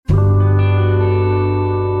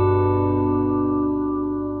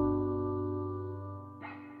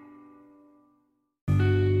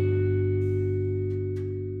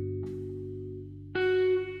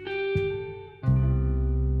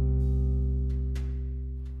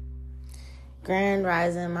Grand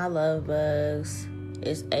Rising, my love bugs.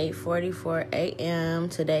 It's 8:44 a.m.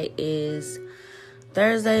 Today is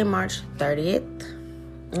Thursday, March 30th.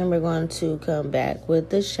 And we're going to come back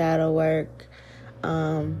with the shadow work.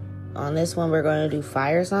 On this one, we're going to do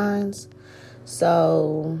fire signs.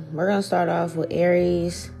 So we're going to start off with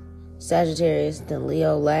Aries, Sagittarius, then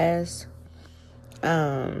Leo last.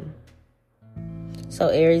 So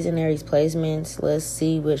Aries and Aries placements. Let's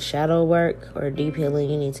see what shadow work or deep healing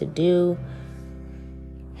you need to do.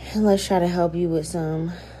 And let's try to help you with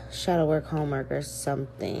some shadow work homework or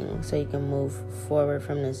something so you can move forward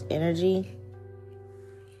from this energy.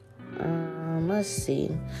 Let's see.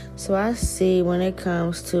 So I see when it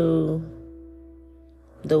comes to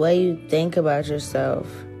the way you think about yourself,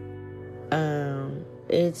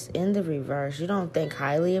 it's in the reverse. You don't think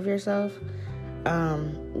highly of yourself.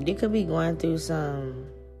 You could be going through some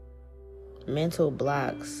mental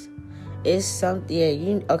blocks. It's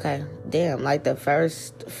something, like the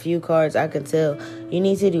first few cards I can tell, you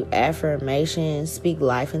need to do affirmations, speak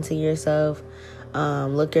life into yourself,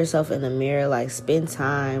 look yourself in the mirror, like spend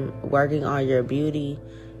time working on your beauty,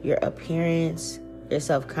 your appearance, your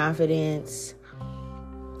self-confidence.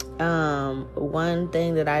 One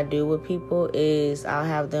thing that I do with people is I'll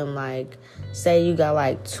have them say you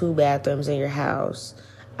got 2 bathrooms in your house.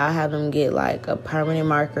 I'll have them get a permanent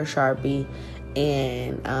marker, Sharpie,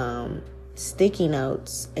 and sticky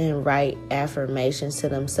notes and write affirmations to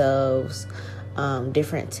themselves,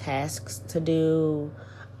 different tasks to do,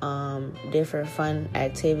 different fun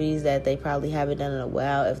activities that they probably haven't done in a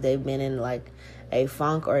while if they've been in a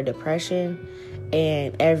funk or a depression.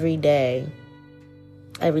 And every day,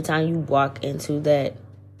 every time you walk into that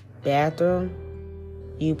bathroom,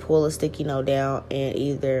 you pull a sticky note down and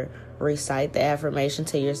either recite the affirmation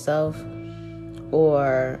to yourself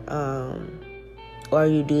or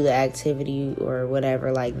you do the activity or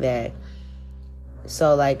whatever like that.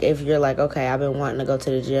 So if you're okay, I've been wanting to go to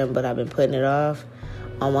the gym but I've been putting it off,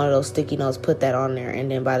 on one of those sticky notes, put that on there, and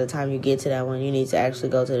then by the time you get to that one, you need to actually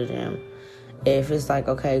go to the gym. If it's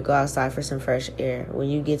okay, go outside for some fresh air, when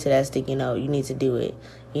you get to that sticky note, you need to do it,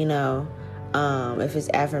 if it's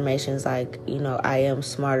affirmations I am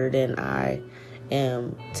smarter than I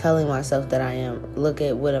am telling myself that I am, look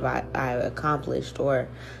at what have I accomplished, or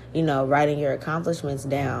writing your accomplishments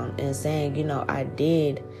down and saying I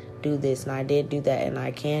did do this and I did do that and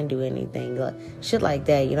I can do anything, shit like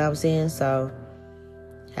that, you know what I'm saying? So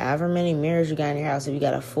however many mirrors you got in your house, if you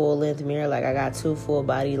got a full length mirror, I got 2 full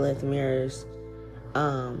body length mirrors,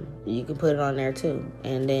 you can put it on there too,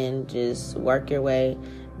 and then just work your way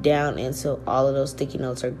down until all of those sticky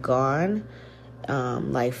notes are gone.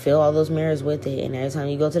 Fill all those mirrors with it, and every time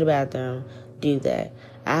you go to the bathroom, do that.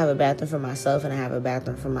 I have a bathroom for myself and I have a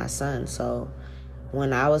bathroom for my son, so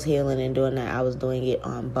when I was healing and doing that, I was doing it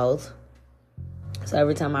on both. So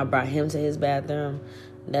every time I brought him to his bathroom,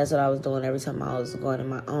 that's what I was doing. Every time I was going to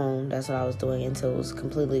my own, that's what I was doing until it was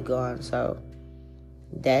completely gone. So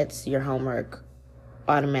that's your homework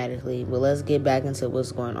automatically. But let's get back into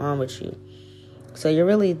what's going on with you. So you're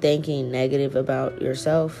really thinking negative about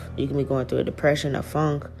yourself. You can be going through a depression, a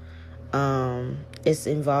funk. It's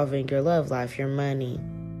involving your love life, your money.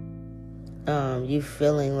 You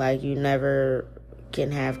feeling like you never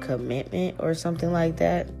can have commitment or something like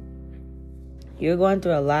that. You're going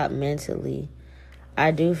through a lot mentally.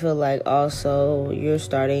 I do feel like also you're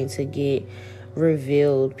starting to get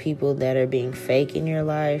revealed people that are being fake in your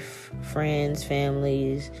life, friends,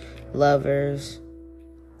 families, lovers.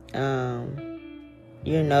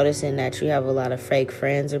 You're noticing that you have a lot of fake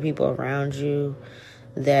friends or people around you,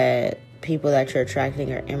 that people that you're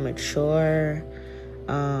attracting are immature.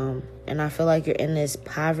 And I feel like you're in this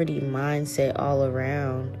poverty mindset all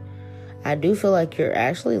around. I do feel like you're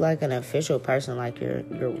actually an official person,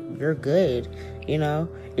 you're good, You're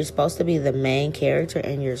supposed to be the main character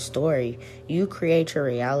in your story. You create your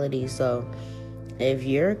reality. So if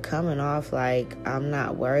you're coming off I'm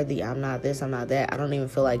not worthy, I'm not this, I'm not that, I don't even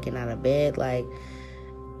feel like getting out of bed,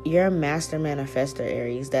 you're a master manifester,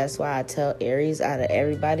 Aries. That's why I tell Aries out of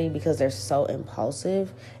everybody, because they're so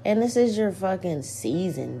impulsive. And this is your fucking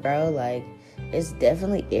season, bro. It's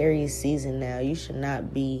definitely Aries season now. You should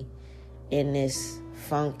not be in this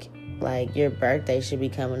funk. Your birthday should be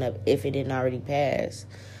coming up if it didn't already pass.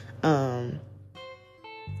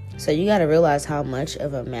 So you got to realize how much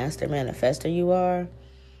of a master manifester you are.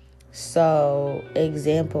 So,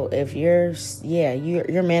 example, if you're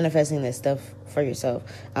manifesting this stuff for yourself.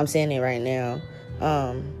 I'm saying it right now.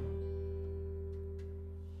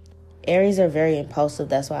 Aries are very impulsive.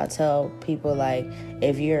 That's why I tell people, like,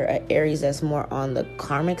 if you're an Aries that's more on the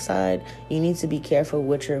karmic side, you need to be careful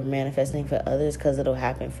what you're manifesting for others, because it'll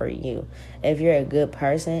happen for you. If you're a good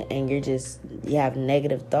person and you have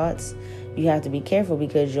negative thoughts, you have to be careful,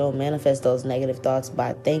 because you'll manifest those negative thoughts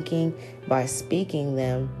by speaking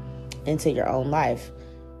them into your own life.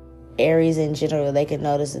 Aries in general, they can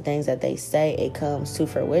notice the things that they say, it comes to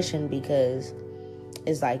fruition, because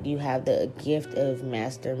it's like you have the gift of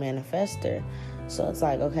master manifester. So it's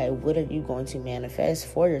like, okay, what are you going to manifest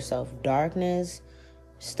for yourself? Darkness,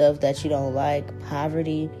 stuff that you don't like,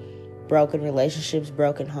 poverty, broken relationships,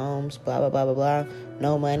 broken homes, blah, blah, blah, blah, blah,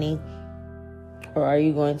 no money? Or are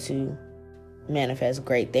you going to manifest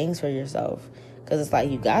great things for yourself? Because it's like,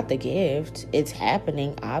 you got the gift, it's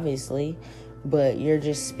happening, obviously, but you're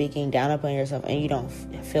just speaking down upon yourself and you don't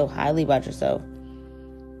feel highly about yourself.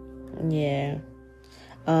 Yeah.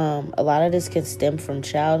 A lot of this can stem from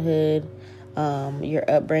childhood, your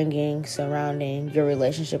upbringing surrounding your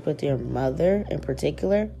relationship with your mother in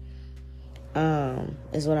particular,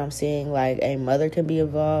 is what I'm seeing. Like, a mother can be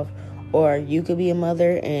involved, or you could be a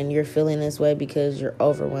mother and you're feeling this way because you're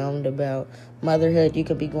overwhelmed about motherhood. You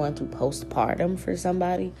could be going through postpartum for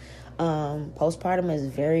somebody. Postpartum is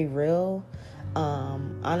very real.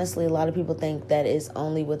 Honestly, a lot of people think that it's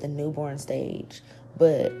only with the newborn stage,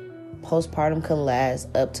 but postpartum can last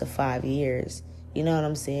up to 5 years. You know what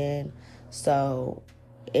I'm saying? So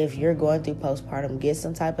if you're going through postpartum, get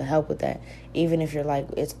some type of help with that. Even if you're like,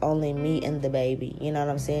 it's only me and the baby. You know what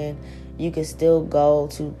I'm saying? You can still go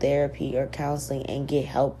to therapy or counseling and get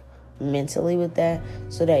help mentally with that,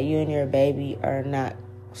 so that you and your baby are not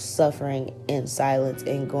suffering in silence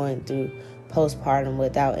and going through postpartum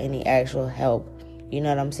without any actual help. You know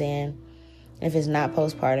what I'm saying? If it's not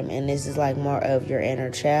postpartum and this is like more of your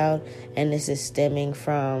inner child, and this is stemming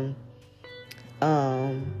from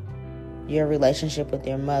your relationship with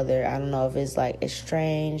your mother, I don't know if it's like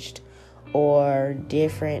estranged or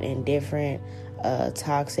different,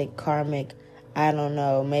 toxic, karmic, I don't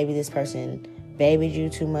know. Maybe this person babied you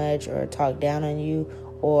too much or talked down on you,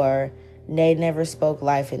 or they never spoke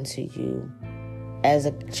life into you as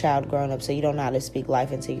a child growing up, so you don't know how to speak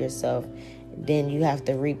life into yourself. Then you have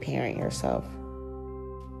to reparent yourself.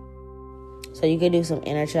 So you could do some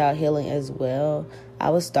inner child healing as well. I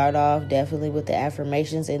would start off definitely with the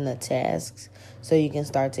affirmations and the tasks, so you can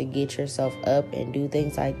start to get yourself up and do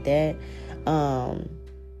things like that.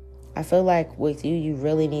 I feel like with you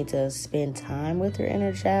really need to spend time with your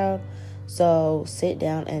inner child. So sit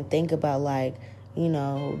down and think about, like,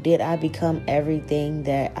 did I become everything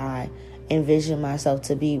that I envisioned myself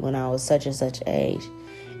to be when I was such and such age?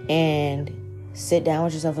 And sit down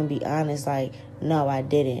with yourself and be honest, like, no, I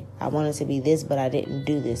didn't. I wanted to be this, but I didn't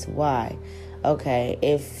do this. Why? Okay,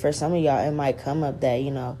 if for some of y'all it might come up that,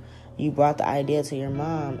 you brought the idea to your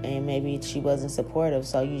mom and maybe she wasn't supportive,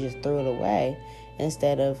 so you just threw it away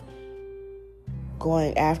instead of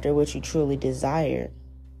going after what you truly desired.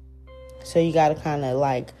 So you got to kind of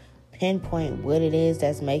like pinpoint what it is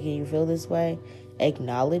that's making you feel this way,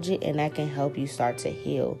 acknowledge it, and that can help you start to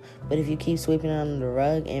heal. But if you keep sweeping it under the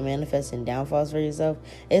rug and manifesting downfalls for yourself,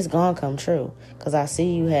 it's gonna come true. Because I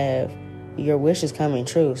see you have your wishes coming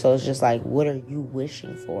true. So it's just like, what are you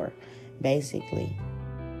wishing for, basically?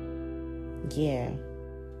 Yeah.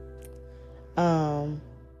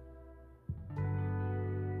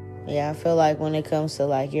 Yeah, I feel like when it comes to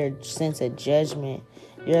like your sense of judgment,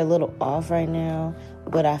 you're a little off right now,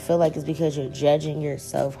 but I feel like it's because you're judging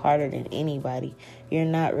yourself harder than anybody. You're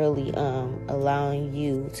not really allowing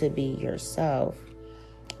you to be yourself.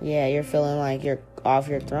 Yeah, you're feeling like you're off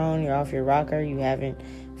your throne, you're off your rocker, you haven't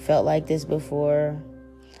felt like this before.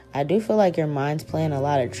 I do feel like your mind's playing a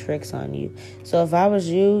lot of tricks on you. So if I was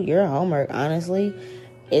you, your homework, honestly,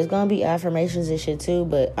 it's going to be affirmations and shit too,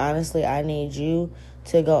 but honestly, I need you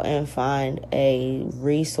to go and find a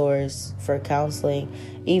resource for counseling,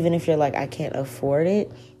 even if you're like, I can't afford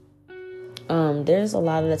it. There's a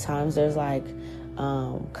lot of the times there's like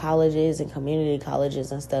colleges and community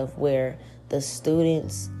colleges and stuff where the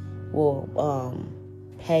students will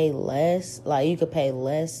pay less. Like, you could pay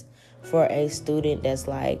less for a student that's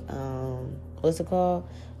like, what's it called?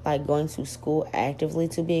 Like going to school actively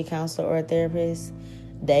to be a counselor or a therapist.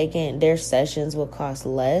 Their sessions will cost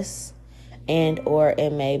less, and or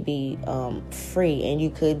it may be free, and you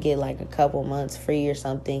could get like a couple months free or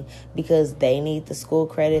something, because they need the school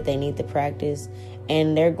credit, they need the practice,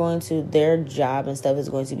 and their job and stuff is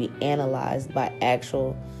going to be analyzed by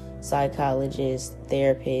actual psychologists,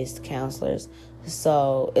 therapists, counselors.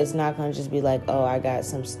 So it's not going to just be like, oh, I got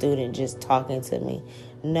some student just talking to me.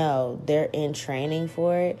 No, they're in training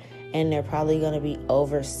for it, and they're probably going to be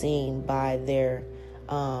overseen by their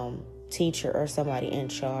teacher or somebody in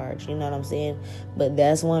charge. You know what I'm saying? But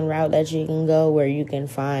that's one route that you can go, where you can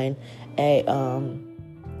find a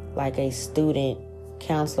like a student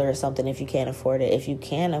counselor or something if you can't afford it. If you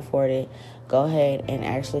can afford it, go ahead and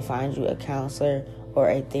actually find you a counselor or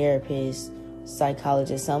a therapist,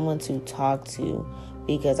 psychologist, someone to talk to,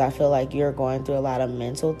 because I feel like you're going through a lot of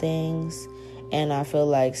mental things, and I feel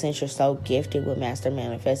like since you're so gifted with master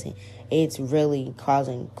manifesting, it's really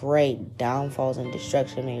causing great downfalls and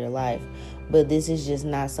destruction in your life. But this is just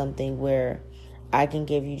not something where I can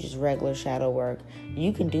give you just regular shadow work.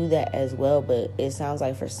 You can do that as well, but it sounds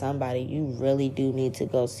like for somebody, you really do need to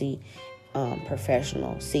go seek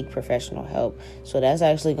professional help. So that's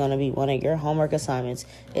actually going to be one of your homework assignments,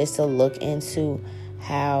 is to look into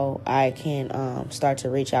how I can start to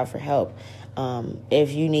reach out for help.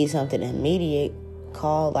 If you need something immediate,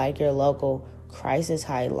 call like your local crisis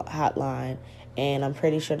hotline, and I'm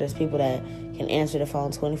pretty sure there's people that can answer the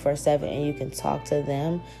phone 24/7, and you can talk to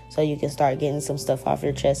them so you can start getting some stuff off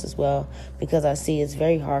your chest as well, because I see it's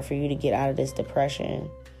very hard for you to get out of this depression.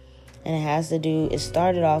 And it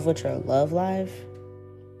started off with your love life,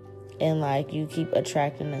 and like you keep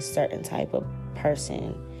attracting a certain type of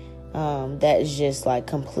person that is just like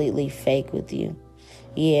completely fake with you.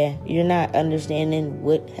 Yeah, you're not understanding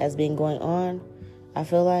what has been going on, I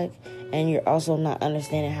feel like, and you're also not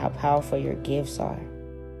understanding how powerful your gifts are.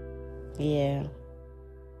 Yeah.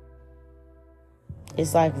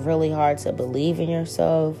 It's like really hard to believe in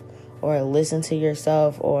yourself or listen to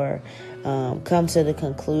yourself or come to the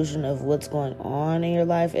conclusion of what's going on in your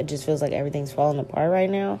life. It just feels like everything's falling apart right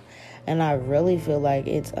now. And I really feel like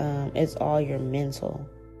it's all your mental.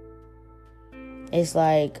 It's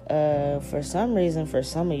like, for some reason, for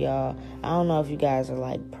some of y'all, I don't know if you guys are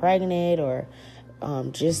like pregnant or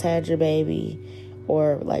just had your baby,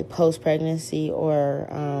 or like post-pregnancy, or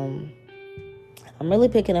I'm really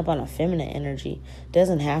picking up on a feminine energy.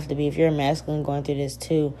 Doesn't have to be. If you're a masculine going through this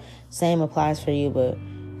too, same applies for you. But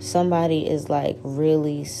somebody is like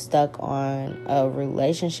really stuck on a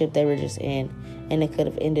relationship they were just in, and it could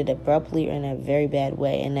have ended abruptly or in a very bad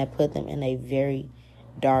way, and that put them in a very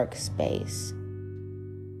dark space.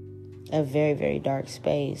 A very, very dark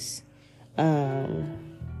space.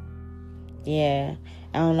 Yeah.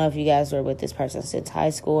 I don't know if you guys were with this person since high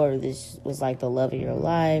school, or this was like the love of your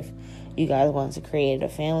life. You guys wanted to create a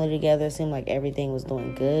family together. It seemed like everything was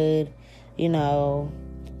doing good. You know,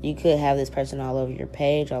 you could have this person all over your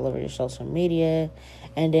page, all over your social media.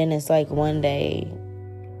 And then it's like one day,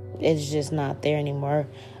 it's just not there anymore.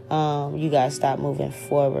 You guys stop moving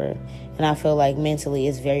forward. And I feel like mentally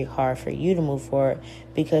it's very hard for you to move forward,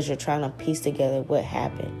 because you're trying to piece together what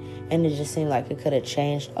happened. And it just seemed like it could have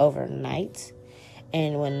changed overnight.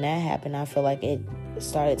 And when that happened, I feel like it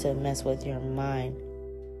started to mess with your mind.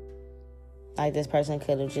 Like this person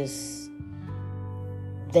could have just,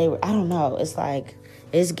 I don't know. It's like,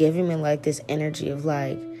 it's giving me like this energy of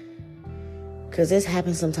like, because this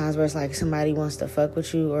happens sometimes where it's like somebody wants to fuck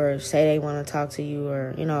with you, or say they want to talk to you,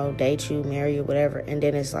 or, you know, date you, marry you, whatever. And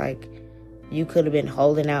then it's like, you could have been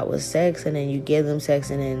holding out with sex, and then you give them sex,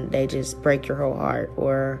 and then they just break your whole heart.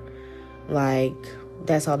 Or like,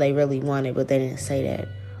 that's all they really wanted, but they didn't say that.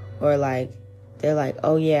 Or like, they're like,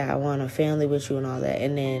 oh yeah, I want a family with you and all that.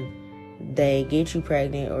 And then they get you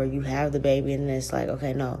pregnant, or you have the baby, and then it's like,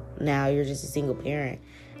 okay, no, now you're just a single parent.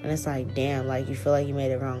 And it's like, damn, like you feel like you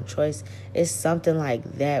made the wrong choice. It's something like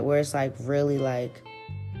that, where it's like really like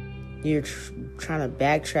you're trying to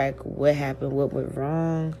backtrack what happened, what went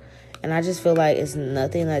wrong. And I just feel like it's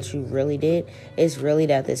nothing that you really did. It's really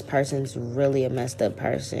that this person's really a messed up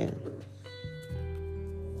person.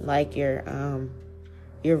 Like your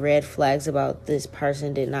red flags about this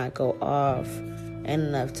person did not go off in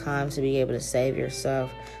enough time to be able to save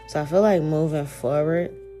yourself. So I feel like moving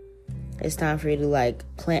forward, it's time for you to like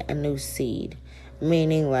plant a new seed.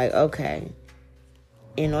 Meaning like, okay,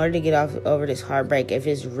 in order to get over this heartbreak, if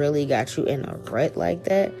it's really got you in a rut like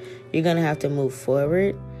that, you're going to have to move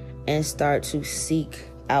forward and start to seek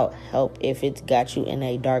out help if it's got you in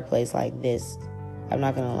a dark place like this. I'm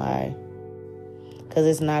not going to lie. Because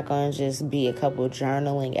it's not going to just be a couple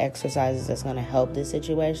journaling exercises that's going to help this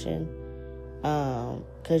situation.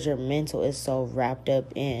 Because your mental is so wrapped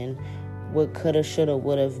up in what coulda, shoulda,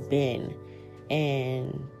 woulda been.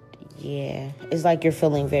 And yeah, it's like you're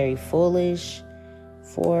feeling very foolish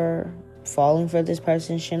for falling for this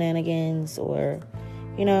person's shenanigans, or,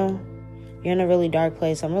 you know, you're in a really dark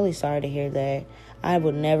place. I'm really sorry to hear that. I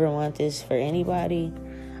would never want this for anybody.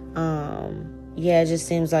 yeah, it just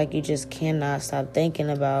seems like you just cannot stop thinking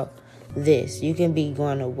about this. You can be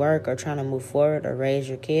going to work or trying to move forward or raise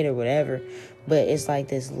your kid or whatever, but it's like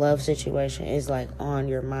this love situation is like on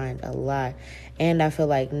your mind a lot. And I feel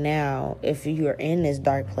like now, if you're in this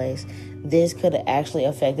dark place, this could have actually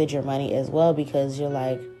affected your money as well, because you're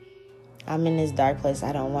like, I'm in this dark place.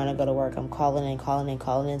 I don't want to go to work. I'm calling in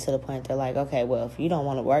to the point they're like, okay, well, if you don't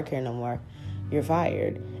want to work here no more, you're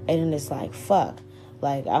fired. And then it's like, fuck.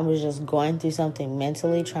 Like, I was just going through something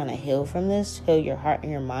mentally, trying to heal from this, heal your heart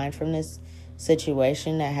and your mind from this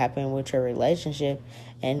situation that happened with your relationship.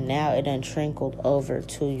 And now it done trickled over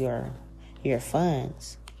to your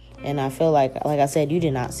funds. And I feel like I said, you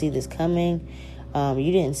did not see this coming.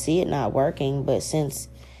 You didn't see it not working. But since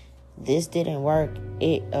this didn't work,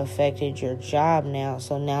 it affected your job now.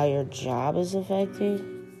 So now your job is affected.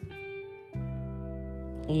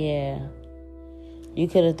 Yeah. You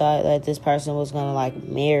could have thought that this person was going to, like,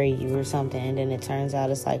 marry you or something. And then it turns out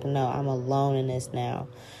it's like, no, I'm alone in this now.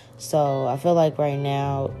 So I feel like right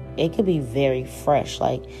now it could be very fresh.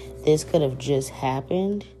 Like, this could have just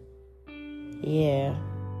happened. Yeah.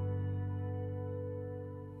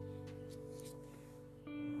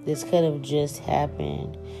 This could have just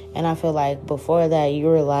happened. And I feel like before that, you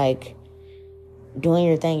were, like, doing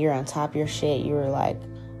your thing. You're on top of your shit. You were, like,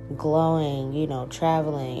 glowing, you know,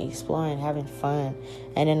 traveling, exploring, having fun.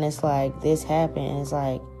 And then it's like, this happened. It's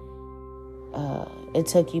like, it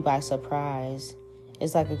took you by surprise.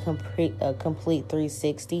 It's like a complete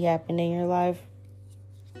 360 happened in your life.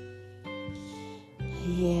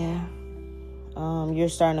 Yeah. You're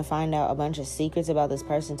starting to find out a bunch of secrets about this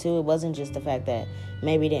person too. It wasn't just the fact that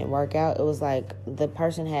maybe it didn't work out. It was like the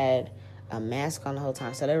person had a mask on the whole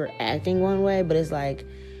time. So they were acting one way, but it's like,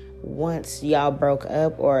 once y'all broke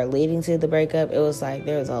up or leading to the breakup, it was like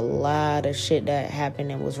there was a lot of shit that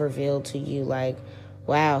happened and was revealed to you. Like,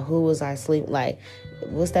 wow, who was I like,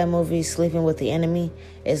 what's that movie, Sleeping with the Enemy?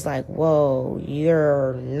 It's like, whoa,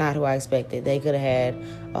 you're not who I expected. They could have had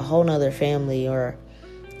a whole nother family or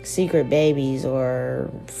secret babies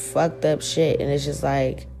or fucked up shit. And it's just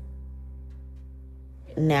like,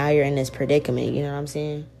 now you're in this predicament. You know what I'm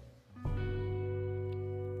saying?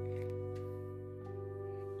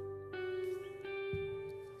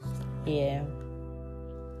 Yeah.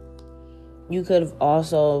 You could have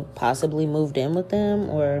also possibly moved in with them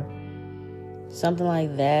or something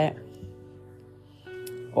like that.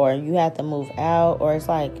 Or you have to move out. Or it's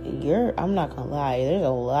like, I'm not gonna lie, there's a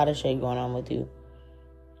lot of shit going on with you.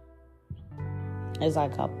 There's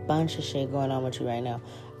like a bunch of shit going on with you right now.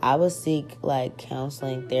 I would seek like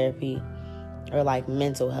counseling, therapy, or like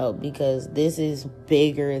mental help, because this is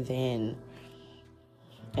bigger than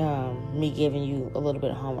me giving you a little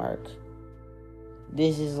bit of homework.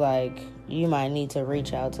 This is like, you might need to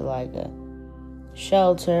reach out to like a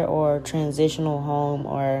shelter or transitional home,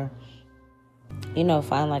 or, you know,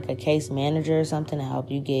 find like a case manager or something to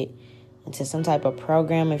help you get into some type of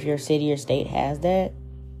program if your city or state has that.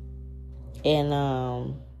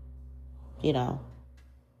 And, you know,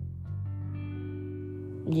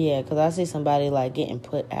 yeah, because I see somebody like getting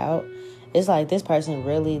put out. It's like this person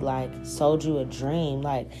really like sold you a dream.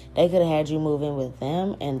 Like, they could have had you move in with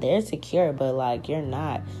them and they're secure, but like you're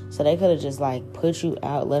not. So they could have just like put you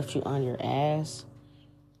out, left you on your ass.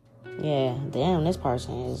 Yeah, damn, this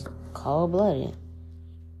person is cold-blooded.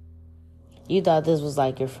 You thought this was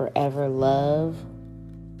like your forever love.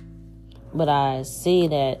 But I see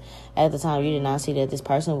that at the time you did not see that this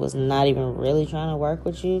person was not even really trying to work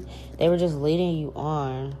with you. They were just leading you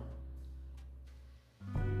on.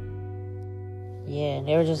 Yeah,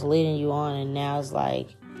 they were just leading you on, and now it's like,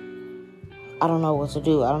 I don't know what to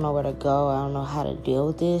do. I don't know where to go. I don't know how to deal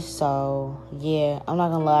with this. So, yeah, I'm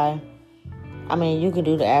not gonna lie. I mean, you can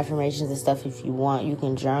do the affirmations and stuff if you want. You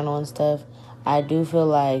can journal and stuff. I do feel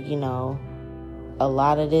like, you know, a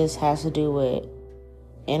lot of this has to do with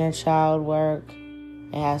inner child work.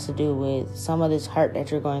 It has to do with some of this hurt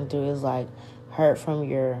that you're going through is like hurt from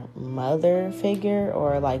your mother figure,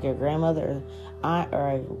 or like your grandmother or aunt, or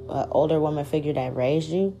an older woman figure that raised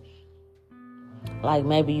you. Like,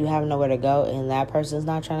 maybe you have nowhere to go and that person's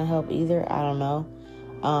not trying to help either. I don't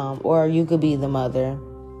know. Or you could be the mother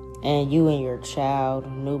and you and your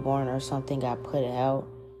child, newborn or something, got put out.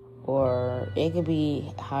 Or it could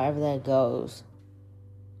be however that goes.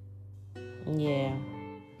 Yeah.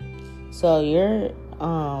 So your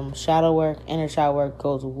shadow work, inner child work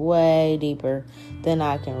goes way deeper than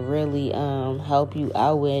I can really help you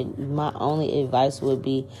out with. My only advice would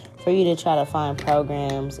be for you to try to find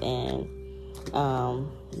programs and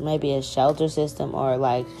maybe a shelter system, or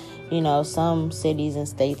like, you know, some cities and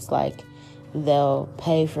states, like, they'll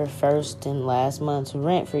pay for first and last month's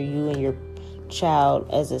rent for you and your child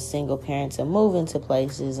as a single parent to move into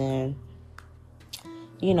places, and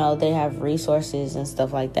they have resources and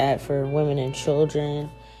stuff like that for women and children,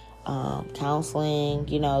 counseling.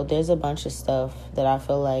 There's a bunch of stuff that I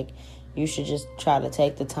feel like you should just try to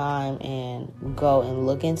take the time and go and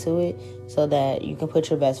look into it so that you can put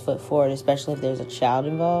your best foot forward, especially if there's a child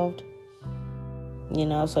involved,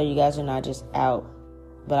 so you guys are not just out.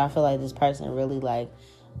 But I feel like this person really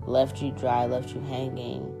left you dry, left you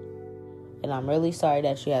hanging. And I'm really sorry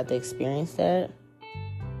that you had to experience that.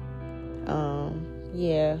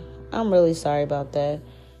 Yeah, I'm really sorry about that.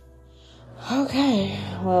 Okay,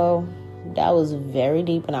 well, that was very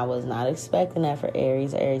deep, and I was not expecting that for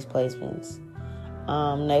Aries placements.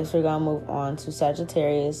 Next, we're going to move on to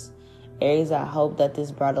Sagittarius. Aries, I hope that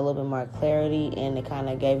this brought a little bit more clarity and it kind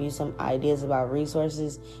of gave you some ideas about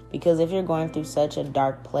resources, because if you're going through such a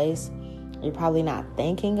dark place, you're probably not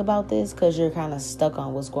thinking about this because you're kind of stuck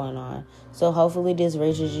on what's going on. So hopefully this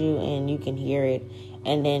reaches you and you can hear it,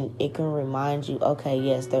 and then it can remind you, okay,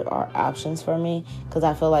 yes, there are options for me, because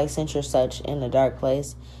I feel like since you're such in a dark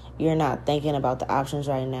place, you're not thinking about the options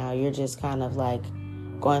right now. You're just kind of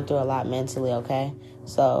going through a lot mentally, okay?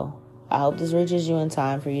 So I hope this reaches you in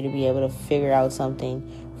time for you to be able to figure out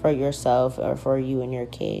something for yourself or for you and your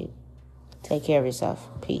kid. Take care of yourself.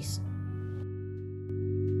 Peace.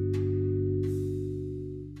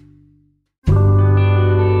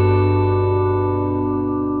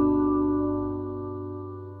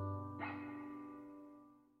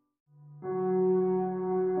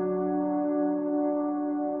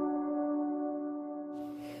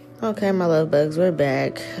 Okay, my love bugs, we're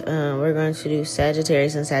back. We're going to do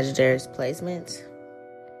Sagittarius and Sagittarius placements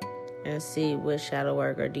and see what shadow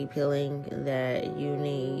work or deep healing that you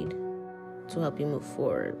need to help you move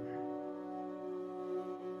forward.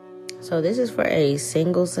 So this is for a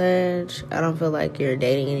single Sag. I don't feel like you're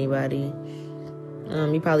dating anybody.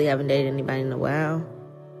 You probably haven't dated anybody in a while.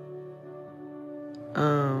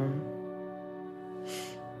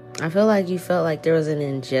 I feel like you felt like there was an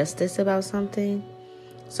injustice about something.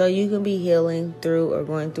 So you can be healing through or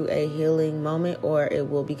going through a healing moment, or it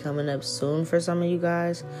will be coming up soon for some of you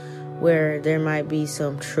guys, where there might be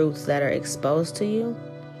some truths that are exposed to you,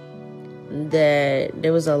 that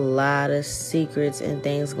there was a lot of secrets and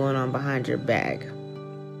things going on behind your back.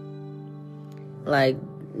 Like,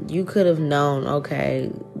 you could have known,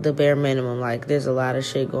 okay, the bare minimum, like there's a lot of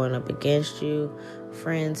shit going up against you,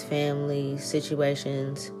 friends, family,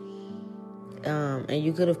 situations, and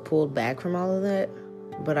you could have pulled back from all of that.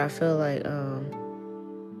 But I feel like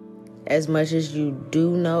as much as you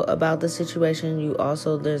do know about the situation,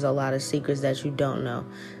 there's a lot of secrets that you don't know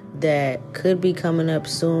that could be coming up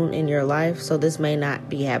soon in your life. So this may not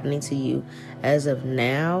be happening to you as of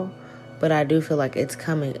now, but I do feel like it's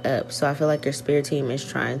coming up. So I feel like your spirit team is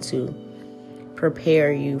trying to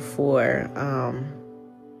prepare you for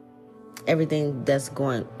everything that's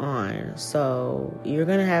going on. So you're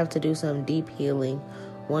going to have to do some deep healing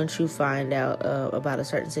once you find out about a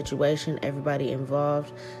certain situation, everybody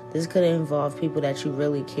involved. This could involve people that you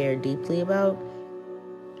really care deeply about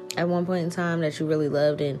at one point in time, that you really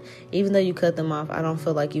loved. And even though you cut them off, I don't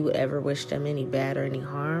feel like you would ever wish them any bad or any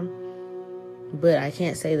harm. But I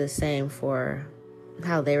can't say the same for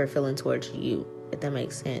how they were feeling towards you, if that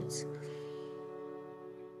makes sense.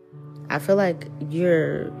 I feel like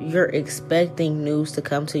you're expecting news to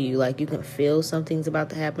come to you. Like, you can feel something's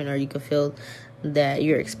about to happen, or you can feel that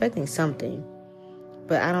you're expecting something,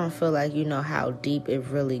 but I don't feel like you know how deep it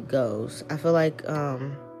really goes. I feel like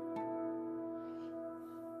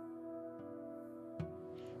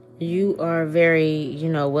you are very,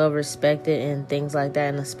 well respected and things like that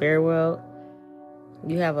in the spirit world.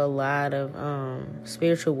 You have a lot of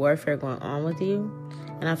spiritual warfare going on with you,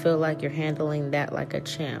 and I feel like you're handling that like a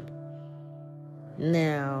champ.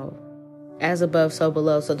 Now, as above, so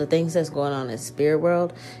below. So the things that's going on in the spirit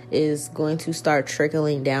world is going to start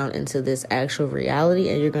trickling down into this actual reality,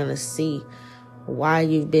 and you're going to see why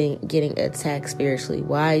you've been getting attacked spiritually,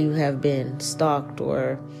 why you have been stalked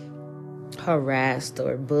or harassed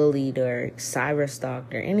or bullied or cyber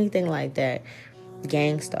stalked or anything like that,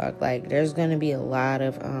 gang stalked. Like, there's going to be a lot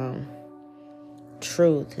of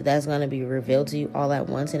truth that's going to be revealed to you all at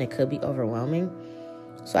once, and it could be overwhelming.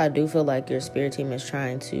 So I do feel like your spirit team is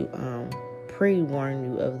trying to pre-warn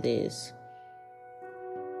you of this.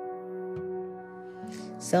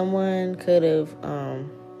 Someone could have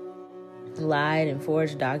lied and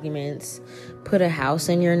forged documents, put a house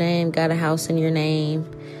in your name, got a house in your name,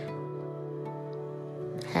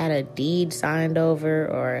 had a deed signed over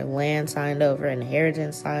or land signed over,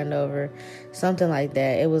 inheritance signed over, something like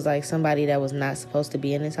that. It was like somebody that was not supposed to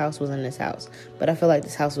be in this house was in this house. But I feel like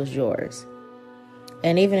this house was yours.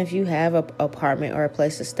 And even if you have a apartment or a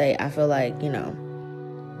place to stay, I feel like,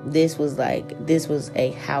 this was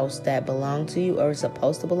a house that belonged to you or was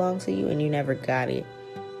supposed to belong to you, and you never got it.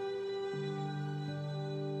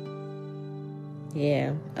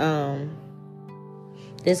 Yeah.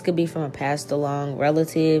 This could be from a passed along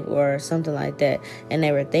relative or something like that, and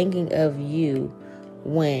they were thinking of you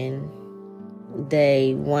when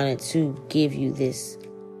they wanted to give you this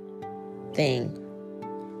thing.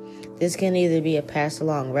 This can either be a passed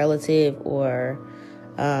along relative or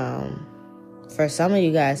for some of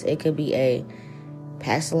you guys, it could be a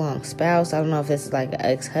passed along spouse. I don't know if this is like an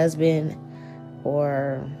ex-husband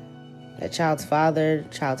or a child's father,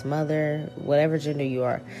 child's mother, whatever gender you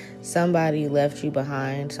are. Somebody left you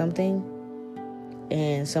behind something,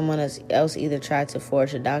 and someone else either tried to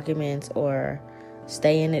forge the documents or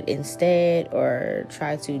stay in it instead, or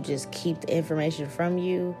try to just keep the information from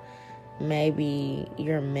you. Maybe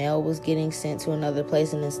your mail was getting sent to another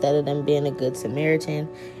place, and instead of them being a good Samaritan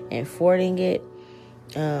and forwarding it,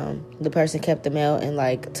 the person kept the mail and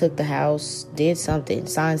like took the house, did something,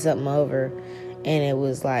 signed something over, and it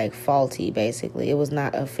was like faulty. Basically, it was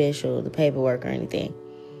not official, the paperwork or anything.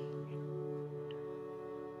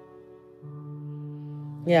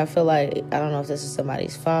 Yeah, I feel like, I don't know if this is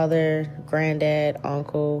somebody's father, granddad,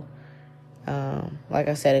 uncle. Like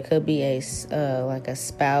I said, it could be a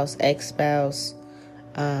spouse, ex-spouse,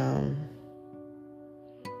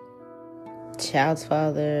 child's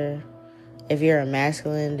father. If you're a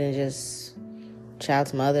masculine, then just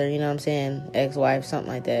child's mother, you know what I'm saying? Ex-wife,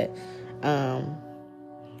 something like that.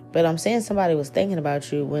 But I'm saying somebody was thinking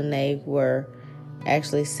about you when they were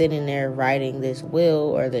actually sitting there writing this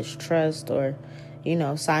will or this trust, or,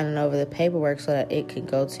 signing over the paperwork so that it could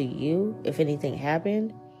go to you if anything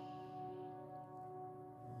happened.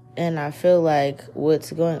 And I feel like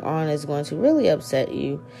what's going on is going to really upset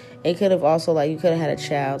you. It could have also, you could have had a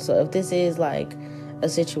child. So if this is like a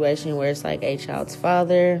situation where it's like a child's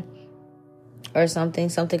father or something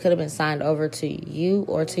could have been signed over to you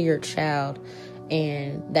or to your child,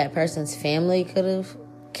 and that person's family could have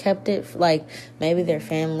kept it. Like maybe their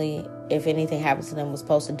family, if anything happens to them, was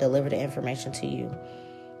supposed to deliver the information to you.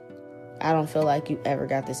 I don't feel like you ever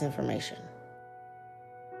got this information.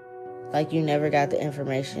 Like you never got the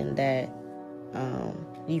information that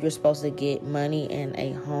you were supposed to get money and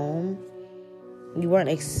a home. You weren't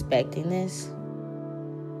expecting this.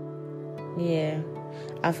 Yeah.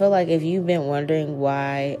 I feel like if you've been wondering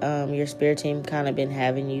why your spirit team kind of been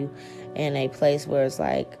having you in a place where it's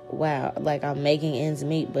like, wow, like I'm making ends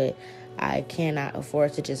meet, but I cannot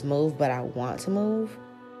afford to just move, but I want to move.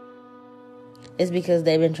 It's because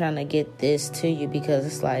they've been trying to get this to you, because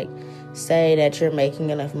it's like, say that you're making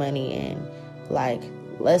enough money and like,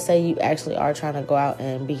 let's say you actually are trying to go out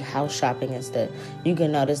and be house shopping and stuff. You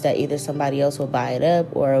can notice that either somebody else will buy it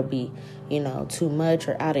up, or it'll be, too much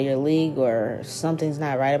or out of your league, or something's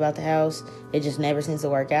not right about the house. It just never seems to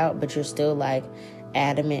work out, but you're still like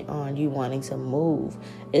adamant on you wanting to move.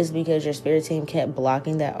 It's because your spirit team kept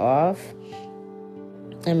blocking that off,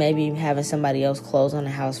 and maybe having somebody else close on the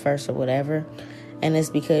house first or whatever. And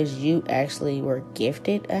it's because you actually were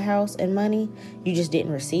gifted a house and money. You just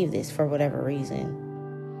didn't receive this for whatever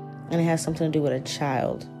reason. And it has something to do with a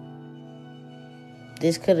child.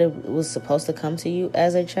 This was supposed to come to you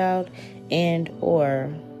as a child, and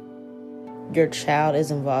or your child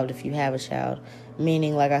is involved if you have a child.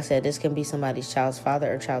 Meaning, like I said, this can be somebody's child's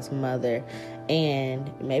father or child's mother.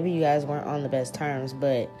 And maybe you guys weren't on the best terms,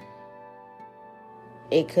 but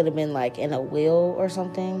it could have been like in a will or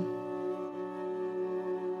something.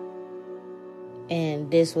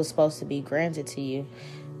 And this was supposed to be granted to you.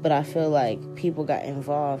 But I feel like people got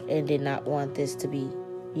involved and did not want this to be.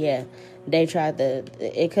 Yeah, they tried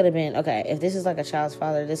it could have been, okay, if this is like a child's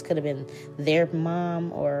father, this could have been their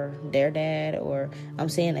mom or their dad, or I'm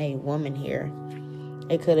saying a woman here.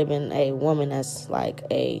 It could have been a woman that's like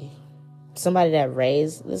somebody that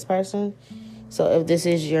raised this person. So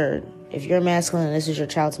if you're masculine and this is your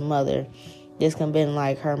child's mother, this can have been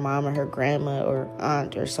like her mom or her grandma or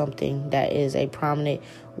aunt or something that is a prominent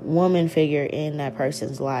woman figure in that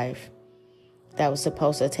person's life that was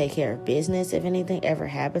supposed to take care of business if anything ever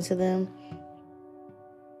happened to them.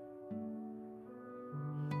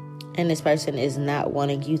 And this person is not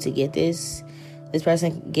wanting you to get this. This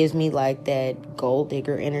person gives me like that gold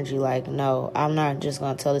digger energy. Like, no, I'm not just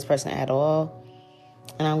going to tell this person at all,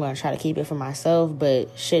 and I'm going to try to keep it for myself,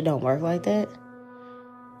 but shit don't work like that.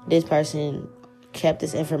 This person kept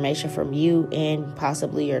this information from you and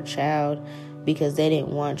possibly your child because they didn't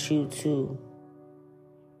want you to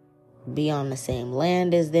be on the same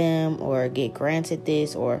land as them or get granted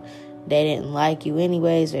this or they didn't like you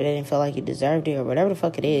anyways, or they didn't feel like you deserved it, or whatever the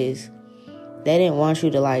fuck it is. They didn't want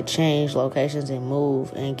you to like change locations and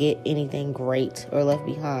move and get anything great or left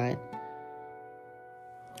behind.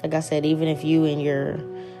 Like I said, even if you and your,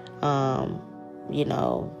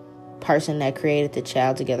 person that created the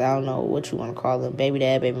child together, I don't know what you want to call them, baby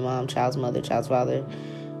dad, baby mom, child's mother, child's father,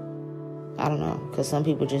 I don't know, because some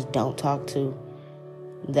people just don't talk to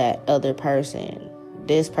that other person.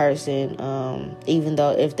 This person, even though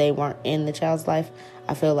if they weren't in the child's life,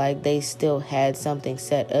 I feel like they still had something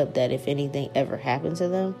set up that if anything ever happened to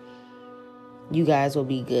them, you guys will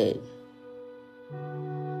be good.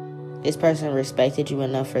 This person respected you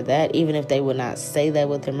enough for that. Even if they would not say that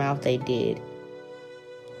with their mouth, they did.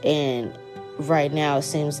 And right now it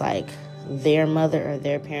seems like their mother or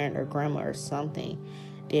their parent or grandma or something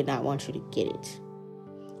did not want you to get it.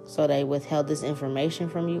 So they withheld this information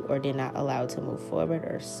from you or did not allow it to move forward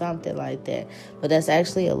or something like that. But that's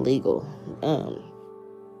actually illegal.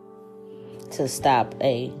 To stop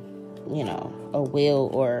a will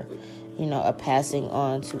or, a passing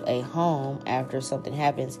on to a home after something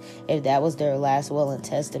happens. If that was their last will and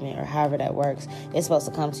testament or however that works, it's supposed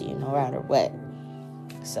to come to you no matter what.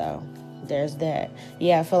 So there's that.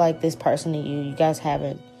 Yeah, I feel like this person and you guys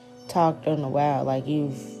haven't talked in a while. Like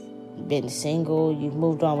you've been single, you've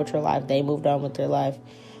moved on with your life, they moved on with their life,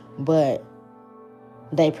 but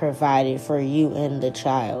they provided for you and the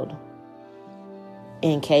child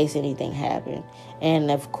in case anything happened. And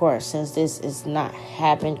of course, since this is not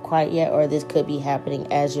happened quite yet, or this could be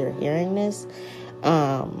happening as you're hearing this,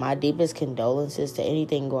 my deepest condolences to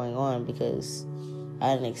anything going on, because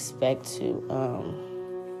I didn't expect to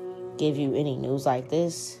give you any news like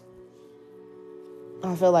this.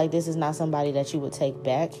 I feel like this is not somebody that you would take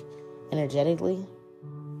back energetically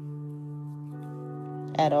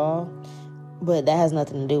at all, but that has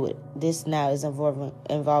nothing to do with it. This now is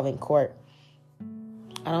involving court.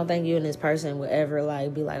 I don't think you and this person would ever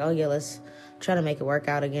be like, oh yeah, let's try to make it work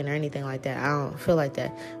out again or anything like that. I don't feel like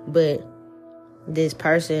that. But this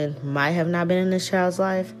person might have not been in this child's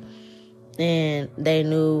life, and they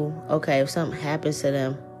knew, okay, if something happens to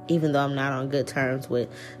them, even though I'm not on good terms with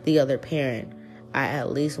the other parent, I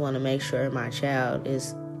at least want to make sure my child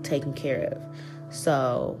is taken care of.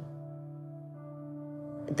 So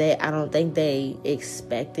I don't think they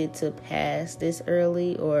expected to pass this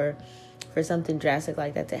early or for something drastic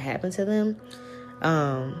like that to happen to them.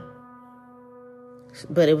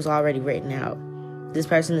 But it was already written out. This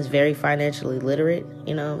person is very financially literate.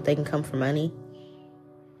 They can come from money.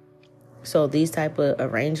 So these type of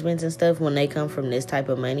arrangements and stuff, when they come from this type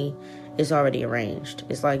of money, it's already arranged.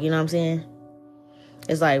 It's like, you know what I'm saying?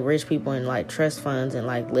 It's like rich people in trust funds and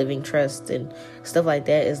living trusts and stuff like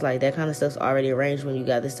that. It's like that kind of stuff's already arranged when you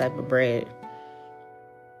got this type of bread.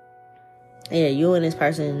 Yeah, you and this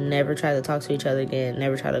person never tried to talk to each other again,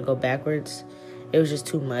 never tried to go backwards. It was just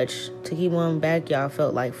too much to keep going back. Y'all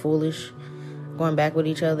felt foolish going back with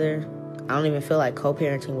each other. I don't even feel like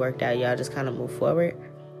co-parenting worked out. Y'all just kind of moved forward.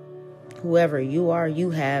 Whoever you are, you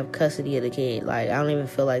have custody of the kid. I don't even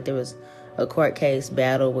feel like there was a court case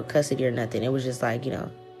battle with custody or nothing. It was just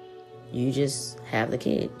you just have the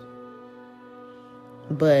kid.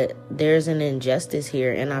 But there's an injustice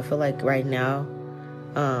here, and I feel like right now,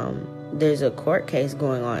 there's a court case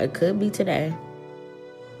going on. It could be today.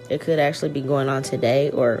 It could actually be going on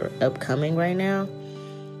today or upcoming right now.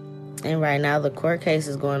 And right now the court case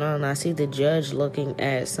is going on. And I see the judge looking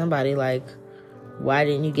at somebody why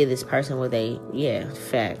didn't you give this person what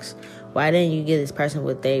facts. Why didn't you give this person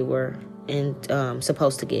what they were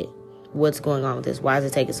supposed to get? What's going on with this? Why is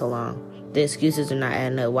it taking so long? The excuses are not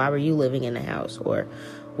adding up. Why were you living in the house? Or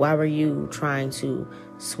why were you trying to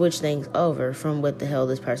switch things over from what the hell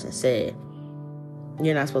this person said?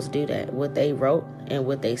 You're not supposed to do that. What they wrote and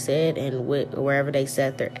what they said and wherever they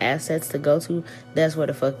set their assets to go to, that's where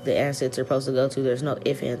the fuck the assets are supposed to go to. There's no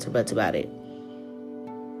ifs, ands, or buts about it.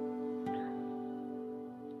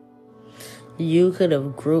 You could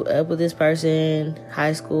have grew up with this person,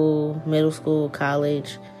 high school, middle school,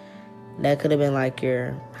 college. That could have been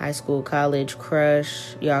your high school, college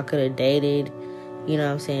crush. Y'all could have dated. You know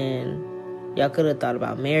what I'm saying? Y'all could have thought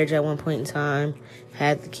about marriage at one point in time,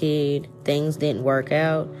 had the kid, things didn't work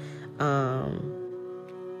out, and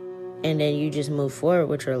then you just move forward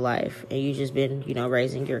with your life, and you just been,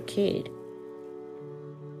 raising your kid.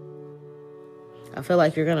 I feel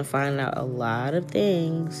like you're going to find out a lot of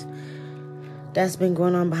things that's been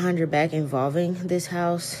going on behind your back involving this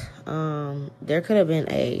house. There could have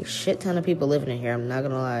been a shit ton of people living in here, I'm not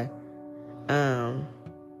going to lie.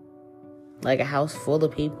 A house full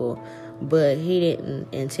of people. But he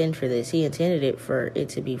didn't intend for this. He intended it for it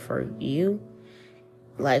to be for you.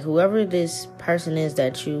 like, whoever this person is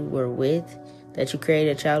that you were with, that you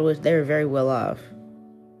created a child with, they were very well off.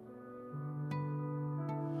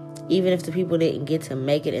 Even if the people didn't get to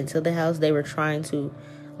make it into the house, they were trying to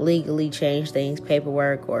legally change things,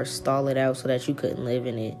 paperwork, or stall it out so that you couldn't live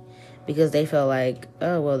in it. Because they felt like,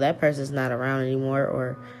 oh, well, that person's not around anymore,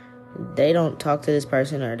 or they don't talk to this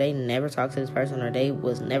person, or they never talked to this person, or they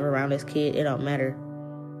was never around this kid. It don't matter.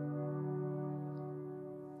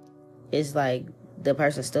 It's like the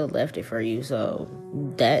person still left it for you, so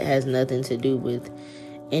that has nothing to do with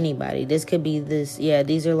anybody. This could be this,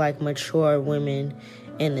 these are like mature women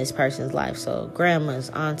in this person's life. So grandmas,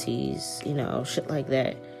 aunties, shit like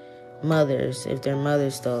that. Mothers, if their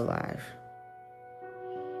mother's still alive.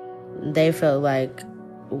 They felt like,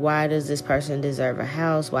 why does this person deserve a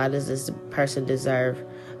house? Why does this person deserve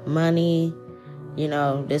money?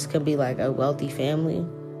 This could be like a wealthy family.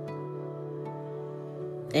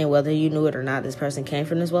 And whether you knew it or not, this person came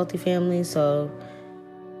from this wealthy family. So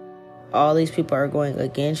all these people are going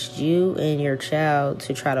against you and your child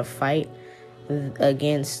to try to fight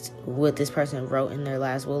against what this person wrote in their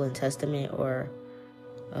last will and testament, or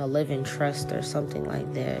a living trust or something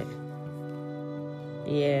like that.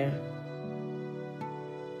 Yeah.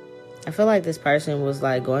 I feel like this person was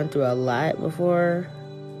like going through a lot before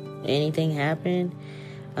anything happened.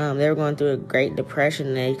 They were going through a Great Depression,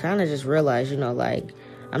 and they kind of just realized,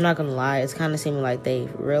 I'm not gonna lie, it's kind of seeming like they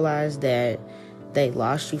realized that they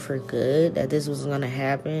lost you for good, that this was gonna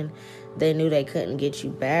happen. They knew they couldn't get you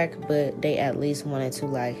back, but they at least wanted to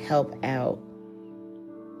help out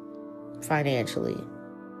financially.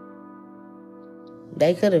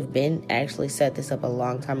 They could have been actually set this up a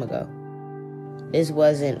long time ago. This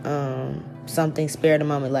wasn't something spare the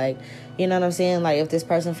moment. You know what I'm saying? If this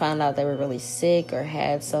person found out they were really sick or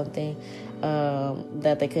had something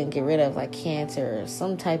that they couldn't get rid of, like cancer or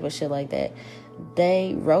some type of shit like that,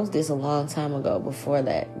 they wrote this a long time ago before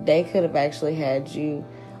that. They could have actually had you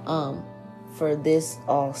for this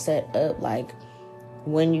all set up,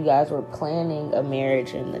 when you guys were planning a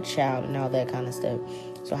marriage and the child and all that kind of stuff.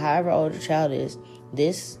 So however old your child is,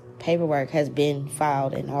 this paperwork has been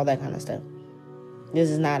filed and all that kind of stuff. This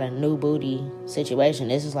is not a new booty situation.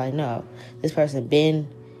 This is no, this person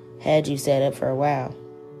had you set up for a while,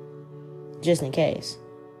 just in case.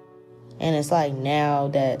 And it's now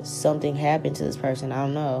that something happened to this person, I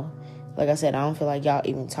don't know. Like I said, I don't feel like y'all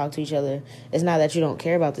even talk to each other. It's not that you don't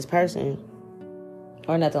care about this person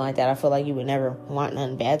or nothing like that. I feel like you would never want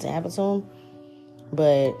nothing bad to happen to him.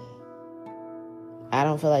 But I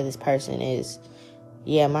don't feel like this person is...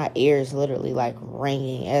 Yeah, my ears literally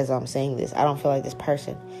ringing as I'm saying this. I don't feel like this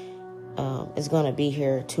person is going to be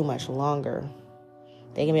here too much longer.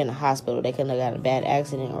 They can be in the hospital. They could have got a bad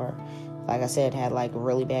accident, or, like I said, had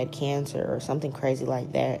really bad cancer or something crazy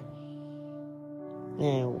like that.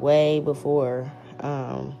 And way before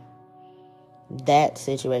that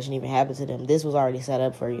situation even happened to them, this was already set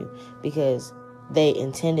up for you, because they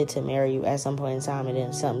intended to marry you at some point in time, and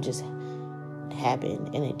then something just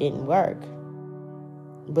happened and it didn't work.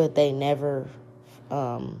 But they never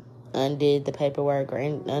undid the paperwork or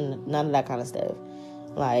none of that kind of stuff.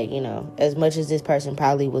 As much as this person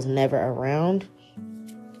probably was never around,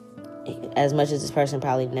 as much as this person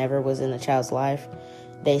probably never was in the child's life,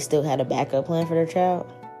 they still had a backup plan for their child.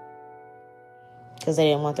 Because they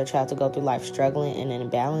didn't want their child to go through life struggling and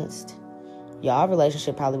imbalanced. Y'all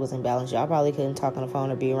relationship probably was imbalanced. Y'all probably couldn't talk on the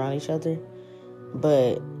phone or be around each other.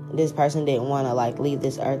 But this person didn't want to leave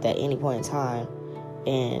this earth at any point in time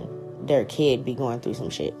and their kid be going through some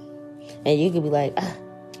shit. And you could be like,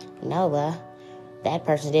 Nola, that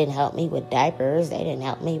person didn't help me with diapers. They didn't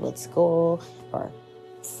help me with school or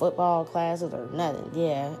football classes or nothing.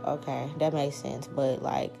 Yeah, okay, that makes sense. But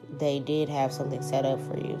they did have something set up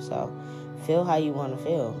for you. So feel how you want to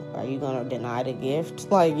feel. Are you going to deny the gift? You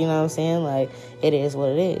know what I'm saying? It is what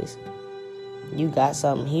it is. You got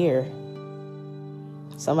something here.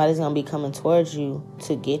 Somebody's going to be coming towards you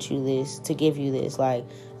to get you this, to give you this, a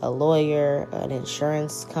lawyer, an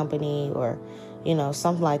insurance company, or,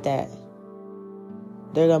 something like that.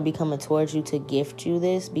 They're going to be coming towards you to gift you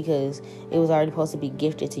this, because it was already supposed to be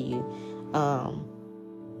gifted to you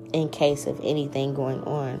in case of anything going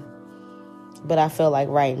on. But I feel like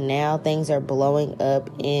right now things are blowing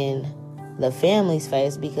up in the family's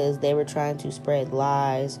face because they were trying to spread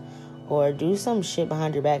lies or do some shit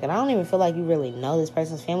behind your back. And I don't even feel like you really know this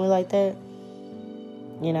person's family like that.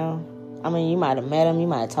 You might have met them. You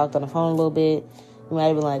might have talked on the phone a little bit. You might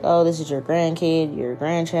have been like, oh, this is your grandkid, your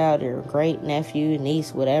grandchild, your great nephew,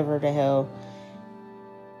 niece, whatever the hell.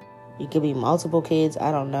 It could be multiple kids.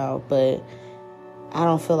 I don't know. But I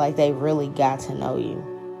don't feel like they really got to know you.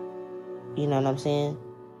 You know what I'm saying?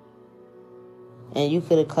 And you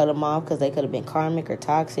could have cut them off because they could have been karmic or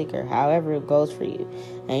toxic or however it goes for you.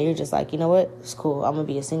 And you're just like, you know what? It's cool. I'm going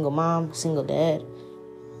to be a single mom, single dad.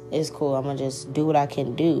 It's cool. I'm going to just do what I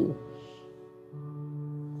can do.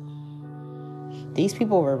 These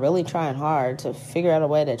people were really trying hard to figure out a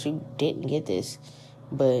way that you didn't get this.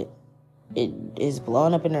 But it is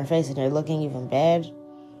blowing up in their face and they're looking even bad,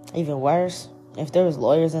 even worse. If there was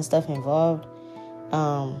lawyers and stuff involved,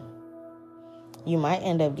 you might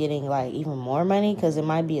end up getting like even more money because it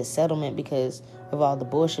might be a settlement because of all the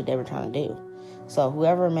bullshit they were trying to do. So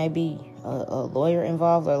whoever may be a lawyer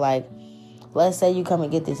involved, or like, let's say you come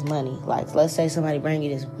and get this money. Like, let's say somebody bring you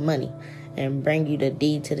this money and bring you the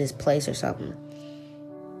deed to this place or something.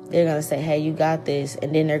 They're going to say, hey, you got this.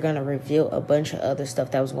 And then they're going to reveal a bunch of other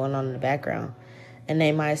stuff that was going on in the background. And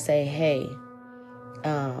they might say, hey,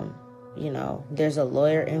 there's a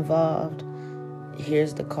lawyer involved.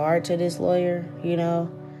 Here's the card to this lawyer, they're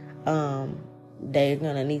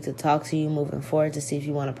going to need to talk to you moving forward to see if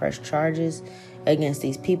you want to press charges against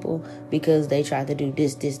these people because they tried to do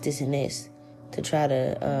this, and this to try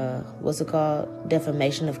to,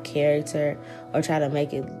 defamation of character, or try to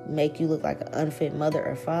make you look like an unfit mother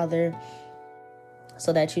or father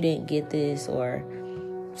so that you didn't get this or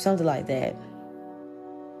something like that.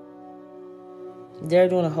 They're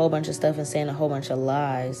doing a whole bunch of stuff and saying a whole bunch of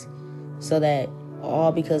lies so that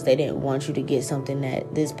all because they didn't want you to get something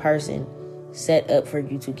that this person set up for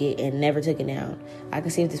you to get and never took it down. I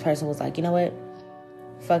can see if this person was like, you know what?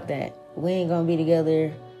 Fuck that. We ain't gonna be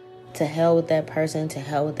together. To hell with that person. To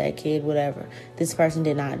hell with that kid. Whatever. This person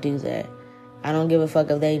did not do that. I don't give a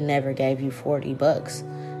fuck if they never gave you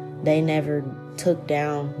 $40. They never took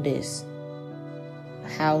down this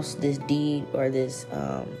house, this deed, or this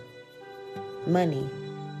money.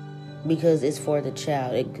 Because it's for the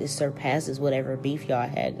child. It surpasses whatever beef y'all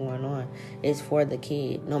had going on. It's for the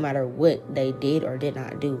kid. No matter what they did or did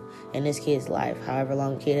not do in this kid's life. However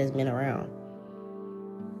long the kid has been around.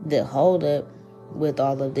 The holdup with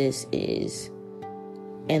all of this is,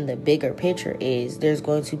 and the bigger picture is, there's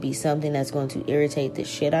going to be something that's going to irritate the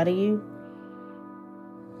shit out of you.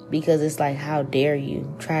 Because it's like, how dare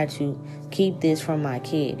you try to keep this from my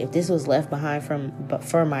kid? If this was left behind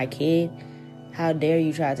for my kid, how dare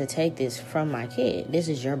you try to take this from my kid? This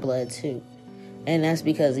is your blood too. And that's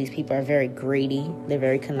because these people are very greedy. They're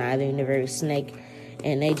very conniving. They're very snake.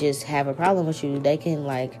 And they just have a problem with you. They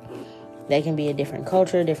can be a different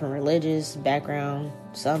culture, different religious background,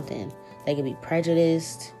 something. They could be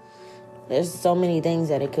prejudiced. There's so many things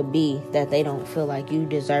that it could be that they don't feel like you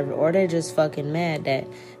deserve it. Or they're just fucking mad that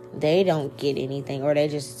they don't get anything. Or they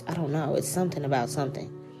just, I don't know. It's something about something.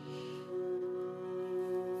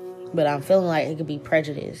 But I'm feeling like it could be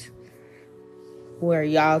prejudice. Where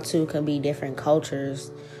y'all two can be different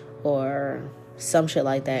cultures or some shit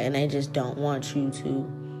like that. And they just don't want you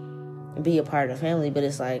to be a part of the family. But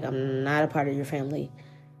it's like, I'm not a part of your family.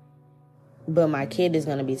 But my kid is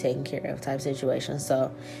going to be taken care of type situation.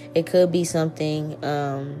 So it could be something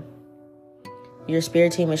your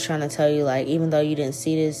spirit team is trying to tell you. Like, even though you didn't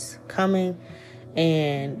see this coming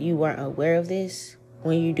and you weren't aware of this,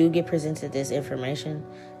 when you do get presented this information,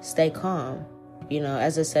 stay calm.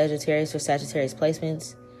 As a Sagittarius or Sagittarius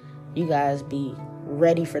placements, you guys be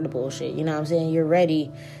ready for the bullshit. You know what I'm saying? You're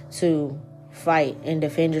ready to fight and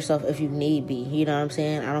defend yourself if you need be. You know what I'm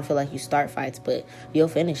saying? I don't feel like you start fights, but you'll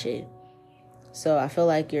finish it. So I feel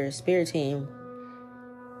like your spirit team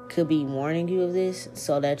could be warning you of this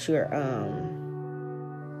so that you're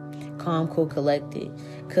calm, cool, collected.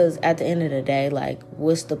 Because at the end of the day, like,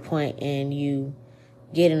 what's the point in you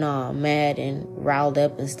getting all mad and riled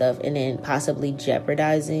up and stuff and then possibly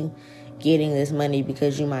jeopardizing getting this money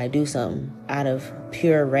because you might do something out of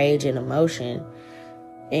pure rage and emotion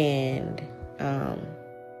and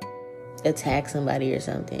attack somebody or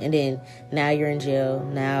something, and then now you're in jail.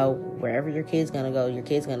 Now wherever your kid's gonna go,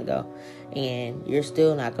 and you're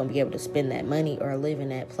still not gonna be able to spend that money or live in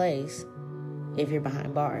that place if you're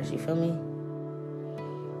behind bars. You feel me?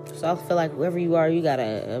 So I feel like whoever you are, you got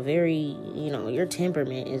a very, your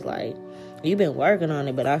temperament is like, you've been working on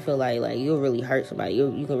it, but I feel like you'll really hurt somebody.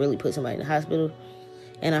 You can really put somebody in the hospital.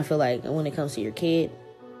 And I feel like when it comes to your kid,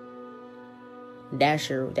 that's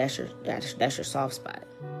your soft spot.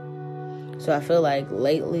 So I feel like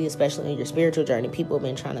lately, especially in your spiritual journey, people have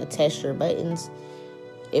been trying to test your buttons.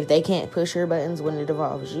 If they can't push your buttons when it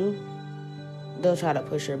involves you, they'll try to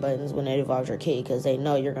push your buttons when it involves your kid because they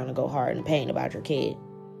know you're going to go hard in pain about your kid.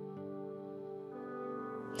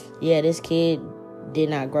 Yeah, this kid did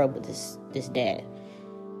not grow up with this dad.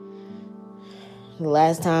 The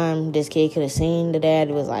last time this kid could have seen the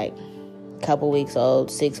dad was like couple weeks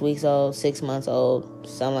old, 6 weeks old, 6 months old,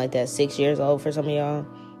 something like that, 6 years old for some of y'all.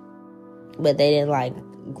 But they didn't, like,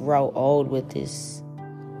 grow old with this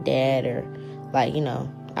dad or, like, you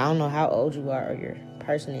know, I don't know how old you are or your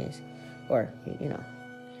person is, or, you know.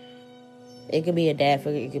 It could be a dad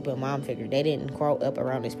figure, it could be a mom figure. They didn't grow up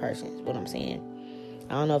around this person, is what I'm saying.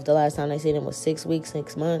 I don't know if the last time they seen him was 6 weeks,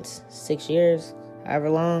 6 months, 6 years, however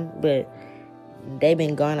long, but they've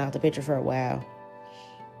been gone out the picture for a while.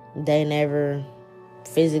 They never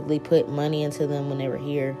physically put money into them when they were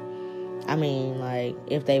here. I mean, like,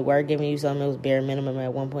 if they were giving you something, it was bare minimum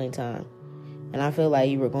at one point in time. And I feel like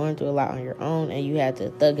you were going through a lot on your own, and you had to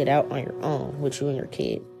thug it out on your own with you and your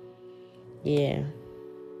kid. Yeah.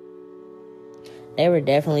 They were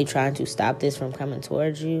definitely trying to stop this from coming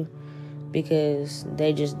towards you because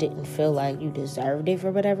they just didn't feel like you deserved it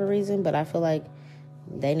for whatever reason. But I feel like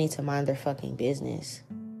they need to mind their fucking business.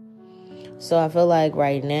 So I feel like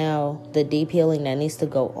right now, the deep healing that needs to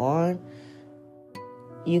go on,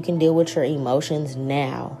 you can deal with your emotions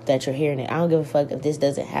now that you're hearing it. I don't give a fuck if this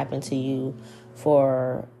doesn't happen to you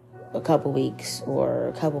for a couple weeks or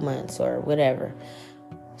a couple months or whatever.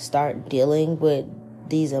 Start dealing with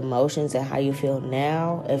these emotions and how you feel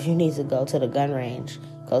now. If you need to go to the gun range,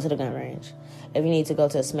 go to the gun range. If you need to go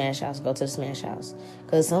to a smash house, go to the smash house.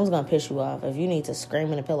 Because someone's going to piss you off. If you need to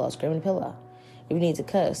scream in a pillow, scream in a pillow. If you need to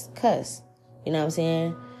cuss, cuss. You know what I'm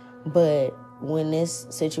saying? But when this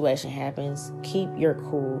situation happens, keep your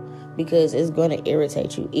cool because it's going to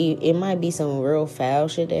irritate you. It might be some real foul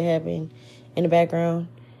shit that happened in the background.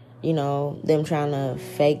 You know, them trying to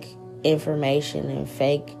fake information and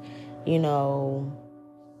fake, you know,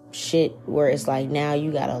 shit where it's like now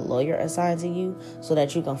you got a lawyer assigned to you so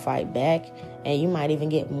that you can fight back, and you might even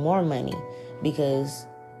get more money because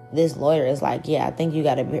this lawyer is like, yeah, I think you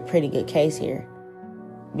got a pretty good case here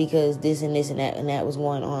because this and this and that was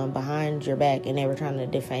going on behind your back, and they were trying to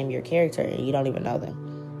defame your character and you don't even know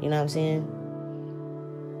them. You know what I'm saying?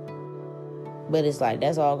 But it's like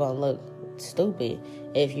that's all gonna look stupid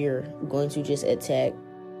if you're going to just attack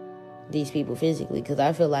these people physically, because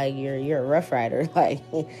I feel like you're a rough rider. Like,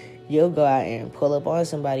 you'll go out and pull up on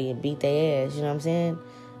somebody and beat their ass. You know what I'm saying?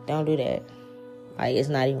 Don't do that. Like, it's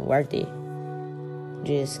not even worth it.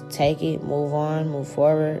 Just take it, move on, move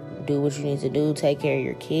forward, do what you need to do, take care of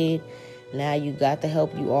your kid. Now you got the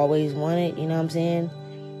help you always wanted. You know what I'm saying?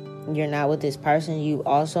 You're not with this person. You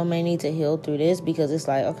also may need to heal through this, because it's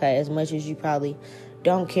like, okay, as much as you probably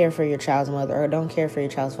don't care for your child's mother or don't care for your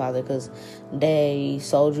child's father because they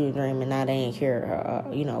sold you a dream and now they ain't here,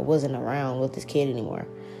 wasn't around with this kid anymore.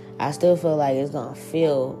 I still feel like it's going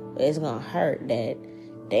to hurt that,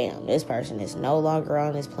 damn, this person is no longer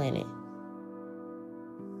on this planet.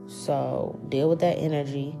 So deal with that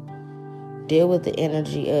energy. Deal with the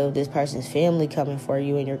energy of this person's family coming for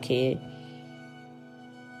you and your kid.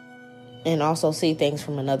 And also see things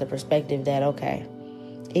from another perspective that, okay,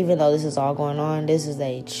 even though this is all going on, this is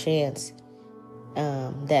a chance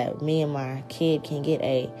that me and my kid can get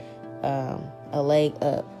a leg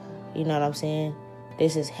up. You know what I'm saying?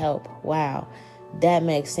 This is help. Wow. That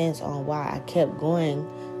makes sense on why I kept going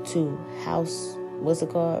to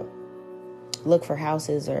look for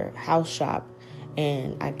houses or house shop,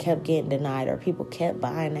 and I kept getting denied, or people kept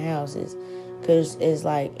buying the houses, because it's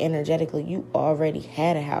like energetically you already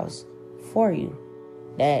had a house for you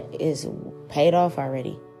that is paid off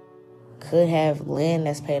already. Could have land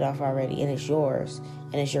that's paid off already, and it's yours,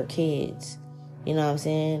 and it's your kids. You know what I'm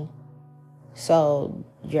saying? So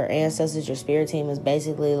your ancestors, your spirit team is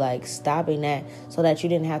basically like stopping that so that you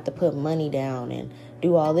didn't have to put money down and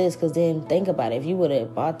do all this. Because then think about it. If you would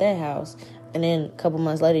have bought that house and then a couple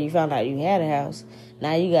months later you found out you had a house,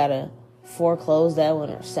 now you got to foreclose that one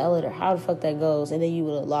or sell it or how the fuck that goes. And then you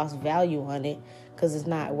would have lost value on it because it's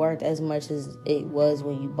not worth as much as it was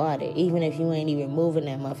when you bought it. Even if you ain't even moving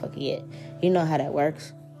that motherfucker yet. You know how that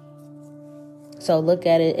works. So look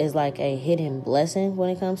at it as like a hidden blessing when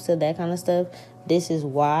it comes to that kind of stuff. This is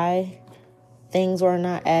why things were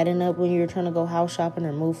not adding up when you were trying to go house shopping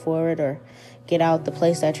or move forward or get out the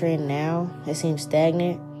place that you're in now. It seems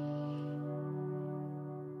stagnant.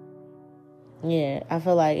 Yeah, I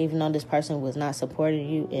feel like even though this person was not supporting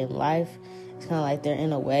you in life, it's kind of like they're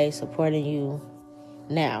in a way supporting you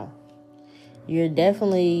now. You're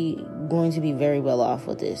definitely going to be very well off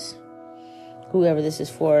with this. Whoever this is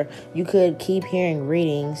for, you could keep hearing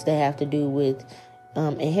readings that have to do with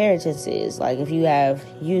inheritances. Like if you have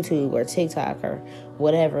YouTube or TikTok or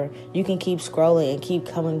whatever, you can keep scrolling and keep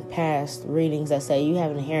coming past readings that say you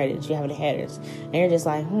have an inheritance, and you're just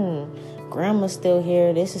like, grandma's still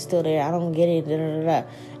here, this is still there, I don't get it,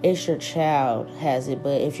 It's your child has it,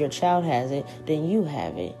 but if your child has it, then you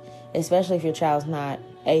have it. especially if your child's not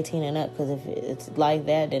 18 and up, because if it's like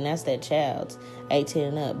that, then that's that child's 18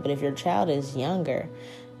 and up. But if your child is younger,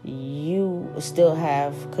 you still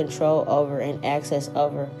have control over and access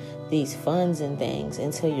over these funds and things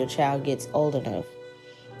until your child gets old enough.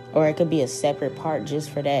 Or it could be a separate part just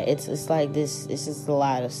for that. It's like this. It's just a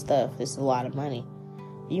lot of stuff. It's a lot of money.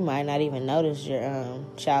 You might not even notice your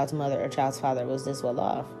child's mother or child's father was this well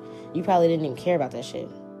off. You probably didn't even care about that shit.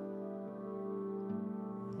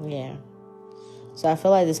 Yeah. So I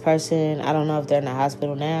feel like this person, I don't know if they're in the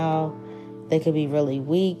hospital now. They could be really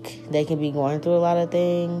weak. They could be going through a lot of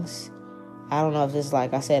things. I don't know if it's,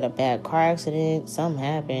 like I said, a bad car accident. Something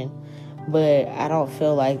happened. But I don't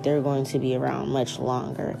feel like they're going to be around much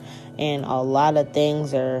longer. And a lot of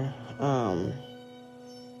things are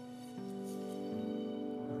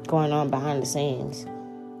going on behind the scenes.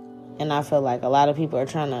 And I feel like a lot of people are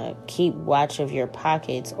trying to keep watch of your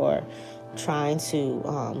pockets or trying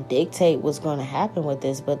to dictate what's going to happen with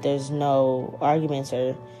this. But there's no arguments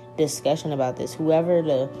or discussion about this. Whoever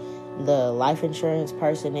the life insurance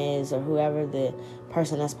person is, or whoever the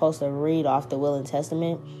person that's supposed to read off the will and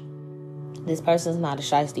testament, this person's not a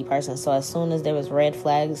shiesty person. So as soon as there was red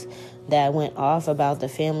flags that went off about the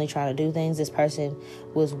family trying to do things, this person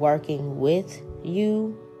was working with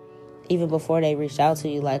you even before they reached out to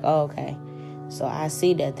you. Like, oh, okay, so I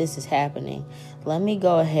see that this is happening. Let me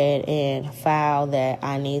go ahead and file that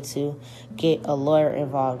I need to get a lawyer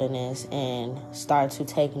involved in this and start to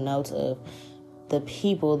take notes of the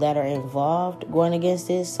people that are involved going against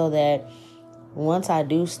this, so that once I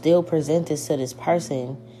do still present this to this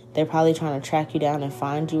person, they're probably trying to track you down and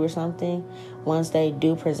find you or something. Once they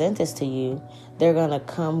do present this to you, they're going to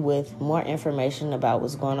come with more information about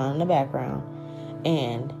what's going on in the background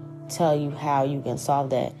and tell you how you can solve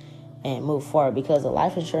that and move forward. Because the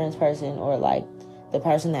life insurance person, or like the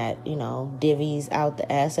person that, divvies out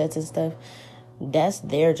the assets and stuff, that's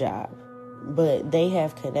their job. But they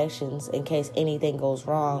have connections in case anything goes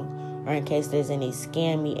wrong, or in case there's any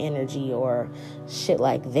scammy energy or shit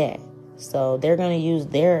like that. So they're going to use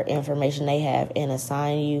their information they have and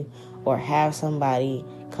assign you, or have somebody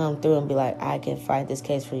come through and be like, I can fight this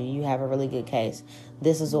case for you. You have a really good case.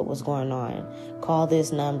 This is what was going on. Call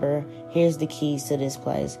this number. Here's the keys to this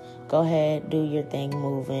place. Go ahead, do your thing,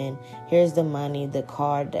 move in. Here's the money, the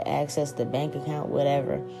card, the access, the bank account,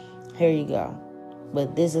 whatever. Here you go.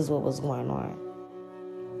 But this is what was going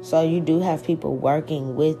on. So you do have people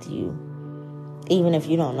working with you. Even if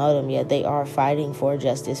you don't know them yet, they are fighting for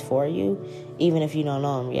justice for you, even if you don't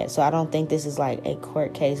know them yet. So I don't think this is like a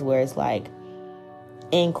court case where it's like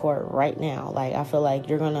in court right now. Like, I feel like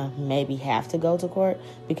you're going to maybe have to go to court,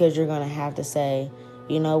 because you're going to have to say,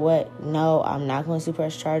 you know what? No, I'm not going to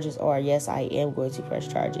press charges, or yes, I am going to press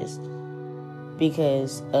charges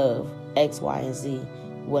because of X, Y, and Z,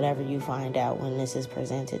 whatever you find out when this is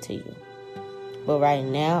presented to you. But right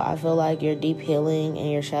now, I feel like your deep healing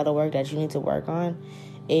and your shadow work that you need to work on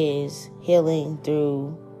is healing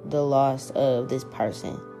through the loss of this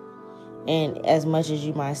person. And as much as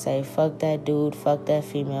you might say, fuck that dude, fuck that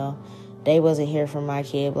female, they wasn't here for my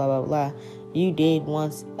kid, blah, blah, blah. You did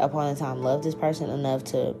once upon a time love this person enough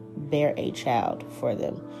to bear a child for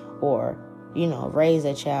them, or, raise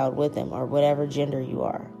a child with them, or whatever gender you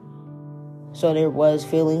are. So there was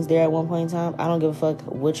feelings there at one point in time. I don't give a fuck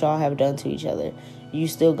what y'all have done to each other. You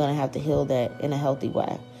still gonna have to heal that in a healthy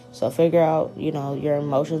way. So figure out, your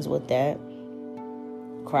emotions with that.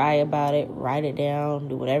 Cry about it, write it down,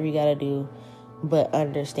 do whatever you gotta do. But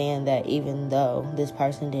understand that even though this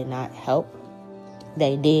person did not help,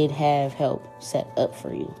 they did have help set up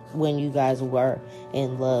for you when you guys were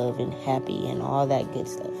in love and happy and all that good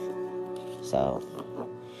stuff. So,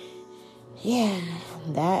 yeah,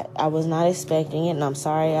 that I was not expecting it, and I'm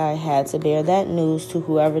sorry I had to bear that news to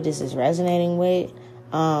whoever this is resonating with.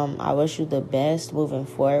 I wish you the best moving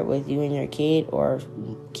forward with you and your kid, or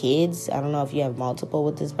kids. I don't know if you have multiple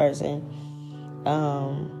with this person.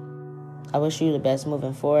 I wish you the best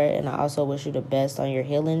moving forward, and I also wish you the best on your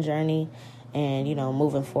healing journey and,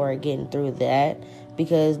 moving forward, getting through that.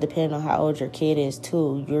 Because depending on how old your kid is,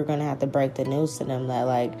 too, you're going to have to break the news to them that,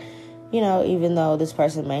 like, even though this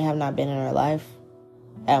person may have not been in her life,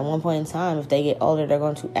 at one point in time, if they get older, they're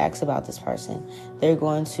going to ask about this person. They're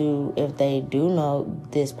going to, if they do know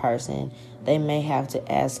this person, they may have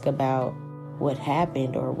to ask about what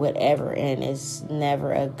happened or whatever. And it's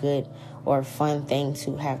never a good or fun thing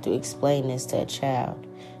to have to explain this to a child,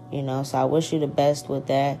 So I wish you the best with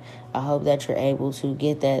that. I hope that you're able to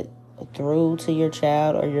get that through to your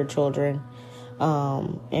child or your children,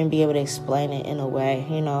 and be able to explain it in a way,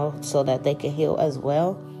 so that they can heal as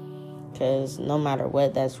well. Because no matter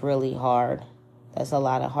what, that's really hard. That's a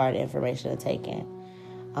lot of hard information to take in.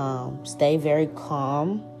 Stay very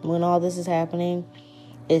calm when all this is happening.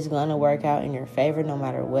 It's going to work out in your favor no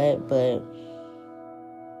matter what. But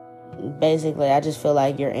basically, I just feel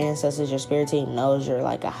like your ancestors, your spirit team knows you're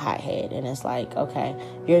like a hothead. And it's like, okay,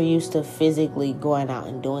 you're used to physically going out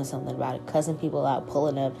and doing something about it. Cussing people out,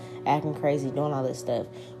 pulling up, acting crazy, doing all this stuff.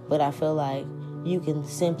 But I feel like you can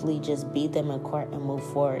simply just beat them in court and move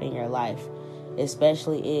forward in your life.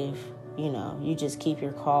 Especially if, you just keep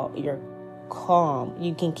your calm.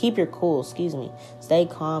 You can keep your cool, Stay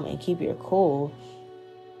calm and keep your cool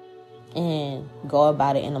and go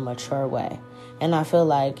about it in a mature way. And I feel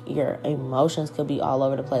like your emotions could be all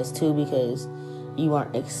over the place too, because you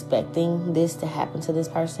aren't expecting this to happen to this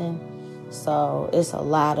person. So it's a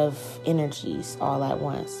lot of energies all at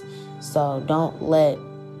once. So don't let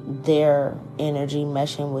their energy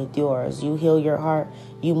meshing with yours. You heal your heart,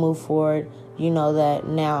 you move forward. You know that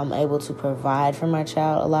now I'm able to provide for my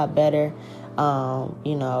child a lot better.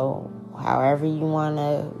 However you want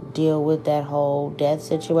to deal with that whole death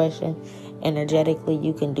situation, energetically,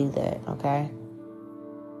 you can do that, okay?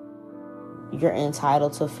 You're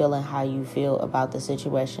entitled to feeling how you feel about the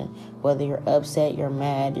situation. Whether you're upset, you're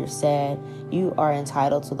mad, you're sad, you are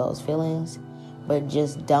entitled to those feelings. But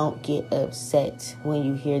just don't get upset when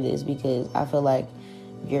you hear this, because I feel like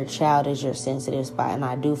your child is your sensitive spot. And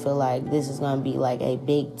I do feel like this is going to be like a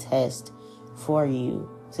big test for you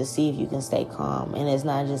to see if you can stay calm. And it's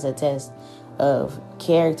not just a test of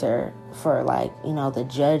character for the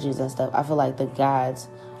judges and stuff. I feel like the gods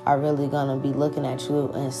are really going to be looking at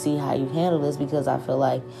you and see how you handle this, because I feel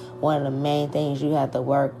like one of the main things you have to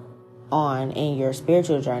work on in your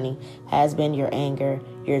spiritual journey has been your anger,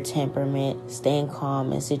 your temperament, staying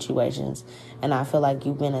calm in situations. And I feel like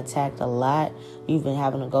you've been attacked a lot. You've been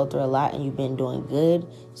having to go through a lot, and you've been doing good.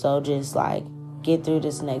 So just get through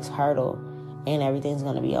this next hurdle, and everything's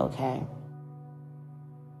going to be okay.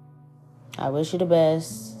 I wish you the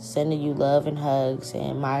best. Sending you love and hugs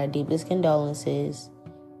and my deepest condolences.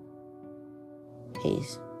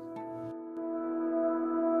 Peace.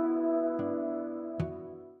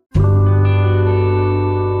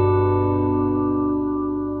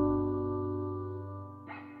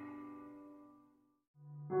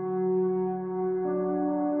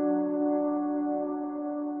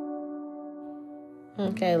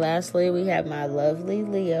 Okay, lastly, we have my lovely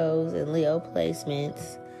Leos and Leo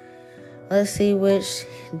placements. Let's see which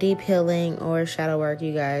deep healing or shadow work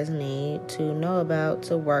you guys need to know about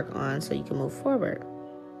to work on so you can move forward.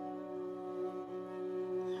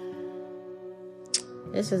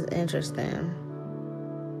 This is interesting.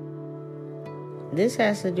 This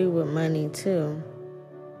has to do with money too.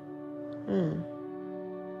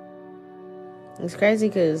 It's crazy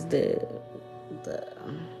because the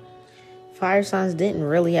fire signs didn't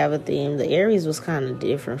really have a theme. The Aries was kind of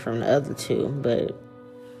different from the other two, but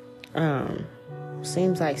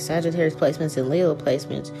seems like Sagittarius placements and Leo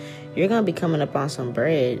placements, you're gonna be coming up on some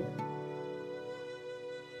bread.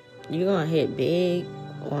 You're gonna hit big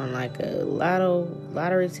on a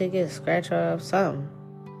lottery ticket, scratch off, something.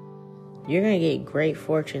 You're gonna get great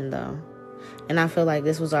fortune though. And I feel like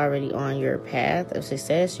this was already on your path of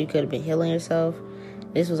success. You could have been healing yourself.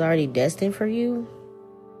 This was already destined for you.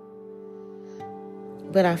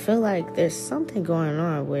 But I feel like there's something going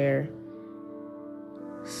on where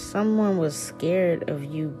someone was scared of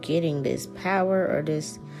you getting this power or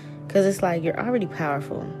this, because it's like you're already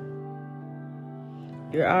powerful.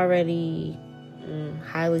 You're already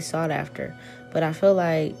highly sought after. But I feel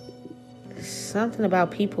like something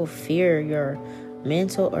about people fear your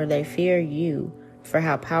mental, or they fear you for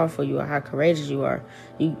how powerful you are, how courageous you are.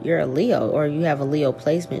 You're a Leo, or you have a Leo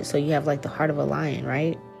placement, so you have the heart of a lion,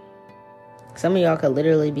 right? Some of y'all could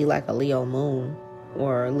literally be like a Leo moon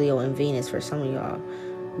or Leo and Venus for some of y'all.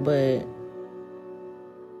 But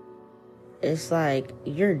it's like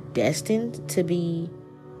you're destined to be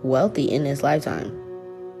wealthy in this lifetime.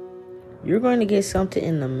 You're going to get something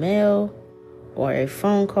in the mail or a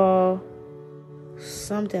phone call,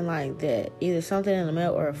 something like that. Either something in the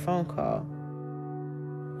mail or a phone call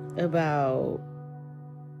about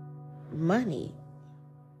money.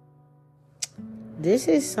 This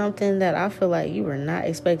is something that I feel like you were not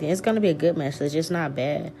expecting. It's going to be a good message. It's not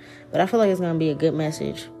bad. But I feel like it's going to be a good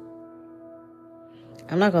message.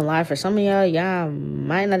 I'm not going to lie. For some of y'all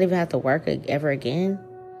might not even have to work ever again.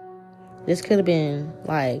 This could have been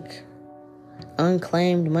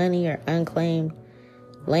unclaimed money or unclaimed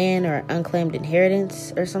land or unclaimed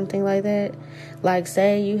inheritance or something like that.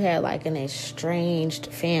 Say you had an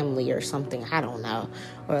estranged family or something. I don't know.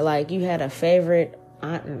 Or you had a favorite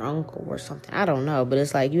aunt and uncle or something. I don't know. But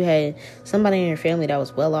it's you had somebody in your family that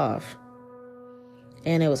was well off.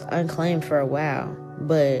 and it was unclaimed for a while.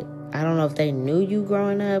 But I don't know if they knew you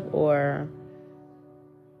growing up or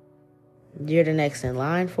you're the next in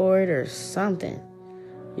line for it or something.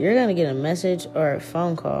 You're going to get a message or a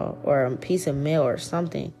phone call or a piece of mail or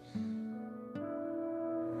something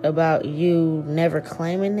about you never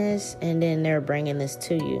claiming this, and then they're bringing this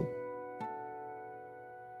to you.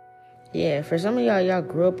 Yeah, for some of y'all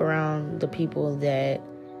grew up around the people that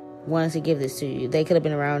wanted to give this to you. They could have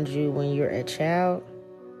been around you when you were a child.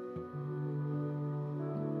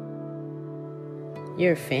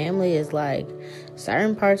 Your family is like,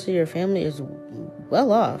 certain parts of your family is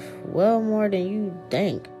well off, well more than you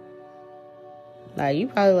think. Like, you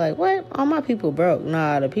probably like, what? All my people broke.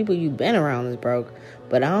 Nah, the people you been around is broke.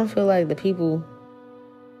 But I don't feel like the people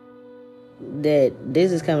that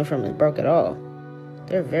this is coming from is broke at all.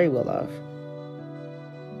 They're very well off.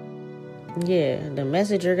 Yeah, the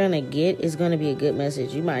message you're going to get is going to be a good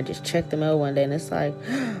message. You might just check the mail one day and it's like,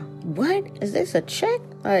 what? Is this a check?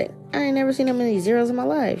 Like, I ain't never seen that many zeros in my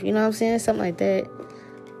life. You know what I'm saying? Something like that.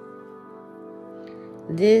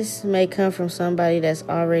 This may come from somebody that's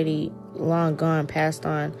already long gone, passed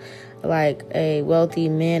on, like a wealthy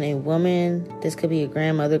man and woman. This could be a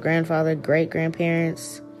grandmother, grandfather,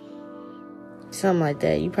 great-grandparents, something like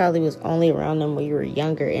that. You probably was only around them when you were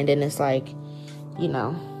younger, and then it's like, you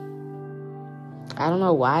know, I don't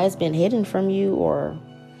know why it's been hidden from you or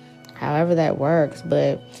however that works,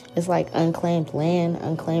 but it's like unclaimed land,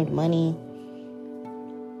 unclaimed money,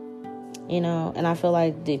 you know. And I feel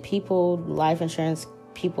like the people, life insurance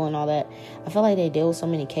people and all that, I feel like they deal with so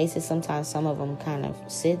many cases. Sometimes some of them kind of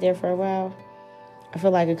sit there for a while. I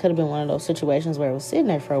feel like it could have been one of those situations where it was sitting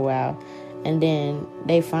there for a while, and then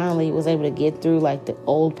they finally was able to get through like the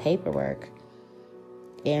old paperwork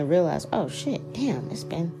and realize, oh shit, damn, it's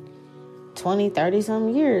been 20, 30 some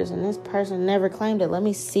years and this person never claimed it. Let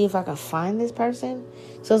me see if I can find this person.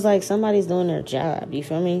 So it's like somebody's doing their job, you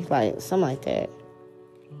feel me? Like something like that.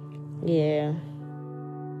 Yeah.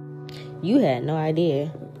 You had no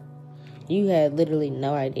idea. You had literally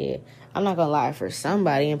no idea. I'm not gonna lie, for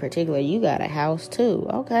somebody in particular, you got a house too.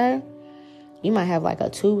 Okay. You might have like a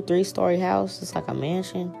 2-3 story house. It's like a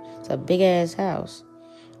mansion. It's a big ass house.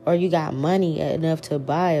 Or you got money enough to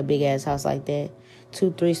buy a big ass house like that.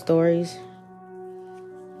 2-3 stories.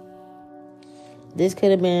 This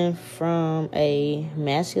could have been from a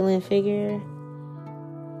masculine figure.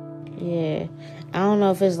 Yeah. I don't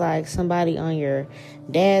know if it's like somebody on your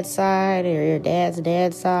dad's side or your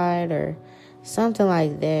dad's side or something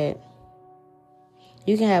like that.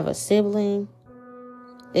 You can have a sibling.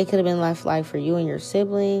 It could have been like for you and your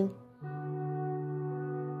sibling.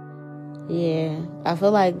 Yeah. I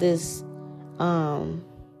feel like this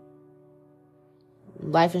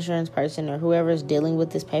life insurance person or whoever's dealing with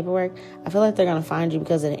this paperwork, I feel like they're going to find you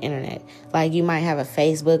because of the internet. Like you might have a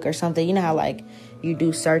Facebook or something. You know how like you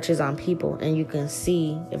do searches on people and you can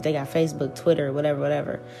see if they got Facebook, Twitter,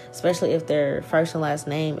 whatever. Especially if their first and last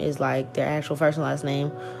name is like their actual first and last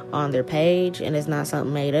name on their page and it's not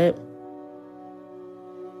something made up.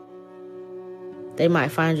 They might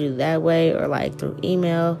find you that way or like through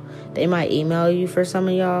email. They might email you for some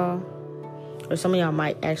of y'all. Or some of y'all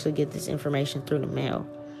might actually get this information through the mail.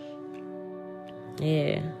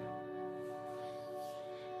 Yeah.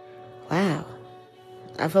 Wow.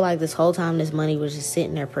 I feel like this whole time this money was just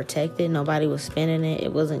sitting there protected. Nobody was spending it.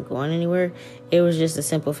 It wasn't going anywhere. It was just a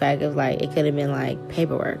simple fact of like, it could have been like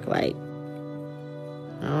paperwork. Like,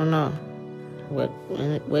 I don't know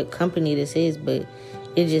what company this is, but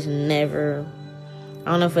it just never,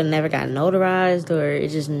 I don't know if it never got notarized or it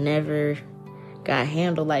just never got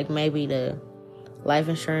handled. Like maybe the life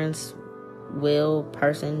insurance will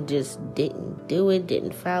person just didn't do it,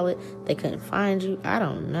 didn't file it. They couldn't find you. I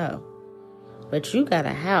don't know. But you got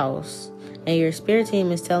a house and your spirit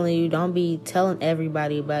team is telling you don't be telling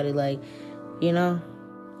everybody about it. Like, you know,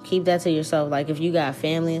 keep that to yourself. Like if you got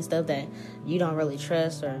family and stuff that you don't really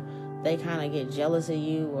trust or they kind of get jealous of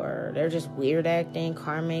you or they're just weird acting,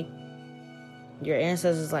 karmic, your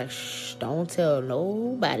ancestors like, shh, don't tell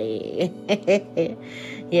nobody.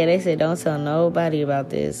 Yeah, they said don't tell nobody about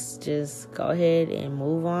this. Just go ahead and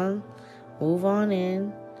move on. Move on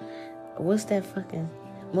in. What's that fucking...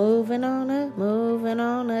 Moving on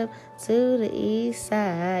up to the east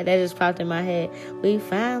side. That just popped in my head. We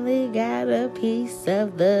finally got a piece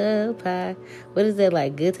of the pie. What is that,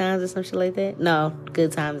 like Good Times or some shit like that? No,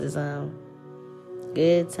 Good Times is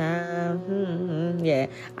Good Time. Yeah,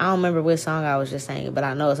 I don't remember which song I was just singing, but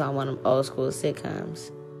I know it's on one of them old school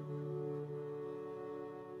sitcoms.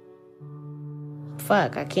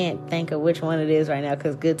 Fuck, I can't think of which one it is right now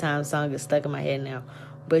because Good Time song is stuck in my head now.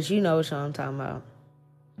 But you know what I'm talking about.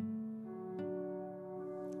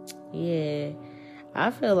 Yeah.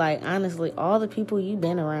 I feel like, honestly, all the people you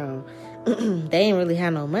been around, they ain't really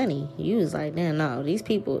have no money. You was like, damn, no, these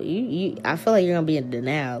people, I feel like you're going to be in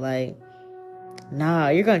denial. Like, nah,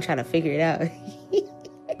 you're going to try to figure it out.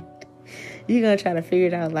 You're going to try to figure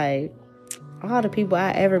it out. Like, all the people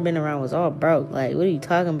I ever been around was all broke. Like, what are you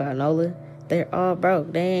talking about, Nola? They're all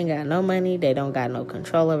broke. They ain't got no money. They don't got no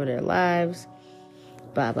control over their lives.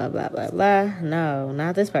 Blah, blah, blah, blah, blah. No,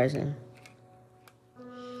 not this person.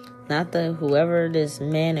 Not whoever, this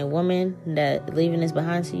man and woman that leaving this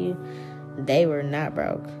behind to you, they were not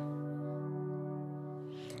broke.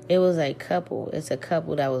 It was a couple. It's a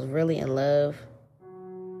couple that was really in love.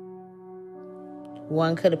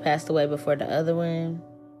 One could have passed away before the other one.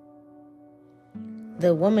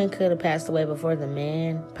 The woman could have passed away before the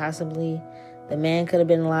man, possibly. The man could have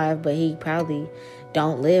been alive, but he probably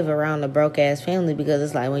don't live around a broke-ass family, because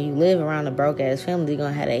it's like when you live around a broke-ass family, you're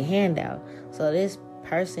going to have a handout. So this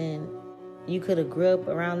person, you could have grew up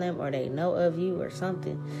around them, or they know of you or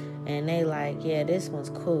something, and they like, yeah, this one's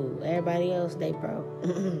cool. Everybody else, they broke.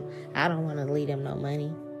 I don't want to leave them no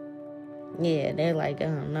money. Yeah, they're like,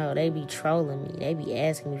 no, they be trolling me. They be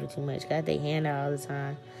asking me for too much. Got their hand out all the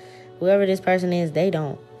time. Whoever this person is, they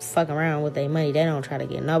don't fuck around with their money. They don't try to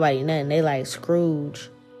get nobody nothing. They like Scrooge.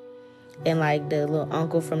 And like the little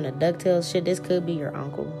uncle from the DuckTales shit, this could be your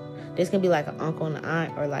uncle. This can be like an uncle and an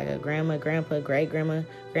aunt, or like a grandma, grandpa, great-grandma,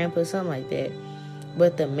 grandpa, something like that.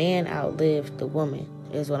 But the man outlived the woman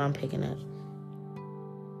is what I'm picking up.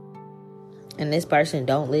 And this person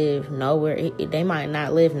don't live nowhere. They might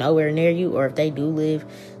not live nowhere near you, or if they do live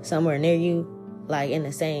somewhere near you, like in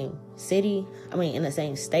the same city, in the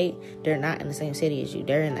same state, they're not in the same city as you.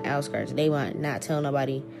 They're in the outskirts. They might not tell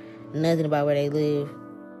nobody nothing about where they live.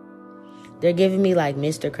 They're giving me like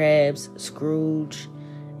Mr. Krabs, Scrooge,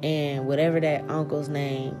 and whatever that uncle's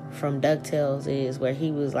name from DuckTales is, where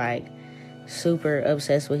he was like super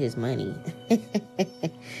obsessed with his money.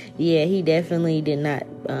 Yeah, he definitely did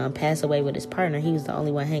not pass away with his partner. He was the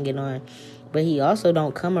only one hanging on. But he also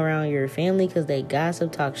don't come around your family because they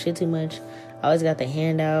gossip, talk shit too much. Always got the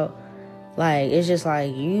handout. Like, it's just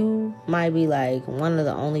like you might be like one of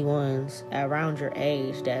the only ones around your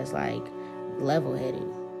age that's like level-headed.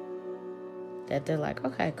 That they're like,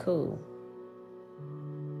 okay, cool.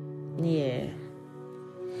 Yeah.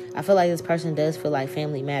 I feel like this person does feel like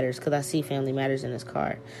family matters, because I see family matters in this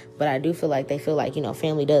card. But I do feel like they feel like,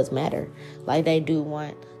 family does matter. Like they did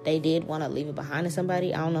want to leave it behind to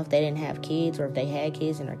somebody. I don't know if they didn't have kids, or if they had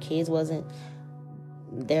kids and their kids wasn't.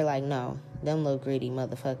 They're like, no, them little greedy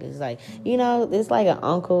motherfuckers. Like, it's like an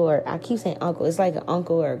uncle, or I keep saying uncle. It's like an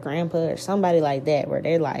uncle or a grandpa or somebody like that, where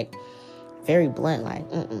they're like very blunt, like,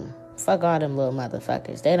 fuck all them little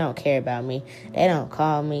motherfuckers. They don't care about me. They don't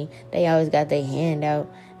call me. They always got their hand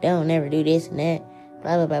out. They don't never do this and that.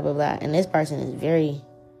 Blah, blah, blah, blah, blah. And this person is very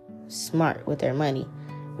smart with their money.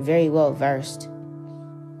 Very well versed.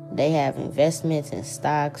 They have investments in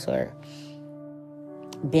stocks or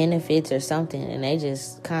benefits or something. And they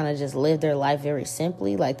just kind of just live their life very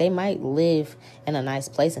simply. Like, they might live in a nice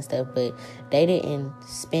place and stuff, but they didn't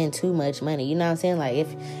spend too much money. You know what I'm saying? Like,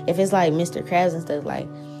 if it's like Mr. Krabs and stuff, like,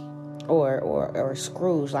 or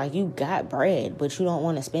Scrooge, like, you got bread, but you don't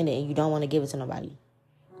want to spend it and you don't want to give it to nobody.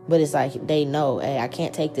 But it's like they know, hey, I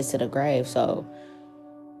can't take this to the grave, so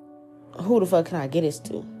who the fuck can I get this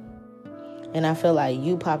to? And I feel like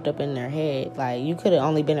you popped up in their head. Like, you could have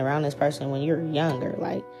only been around this person when you were younger,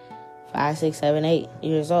 like 5, 6, 7, 8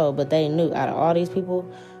 years old. But they knew, out of all these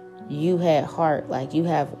people, you had heart. Like, you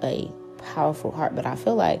have a powerful heart. But I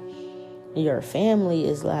feel like your family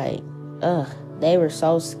is like, they were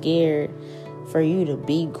so scared for you to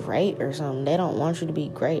be great or something. They don't want you to be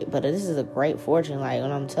great. But this is a great fortune. Like,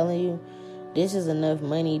 when I'm telling you, this is enough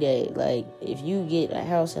money that, like, if you get a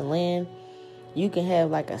house and land, you can have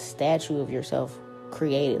like a statue of yourself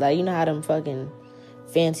created. Like, you know how them fucking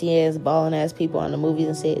fancy ass, balling ass people on the movies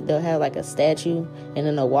and shit, they'll have like a statue and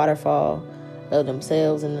then a waterfall of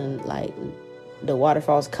themselves, and then like the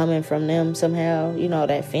waterfall's coming from them somehow.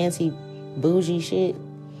 That fancy bougie shit,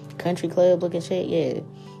 country club looking shit. Yeah,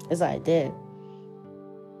 it's like that.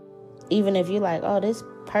 Even if you're like, oh, this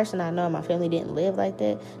person I know in my family didn't live like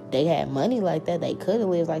that, they had money like that, they could have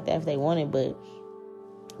lived like that if they wanted, but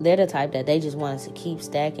they're the type that they just wanted to keep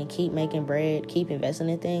stacking, keep making bread, keep investing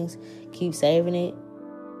in things, keep saving it,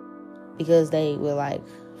 because they were like,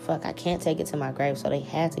 fuck, I can't take it to my grave, so they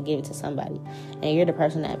had to give it to somebody. And you're the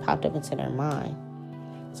person that popped up into their mind.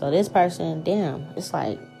 So this person, damn, it's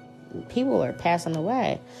like people are passing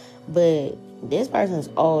away, but this person is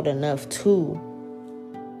old enough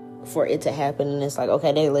for it to happen, and it's like,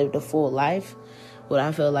 okay, they lived a full life. But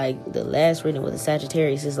I feel like the last reading with the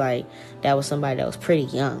Sagittarius is like that was somebody that was pretty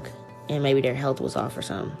young and maybe their health was off or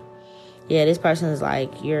something. Yeah, this person is like,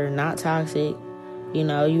 you're not toxic. You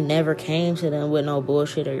know, you never came to them with no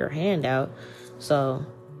bullshit or your hand out. So,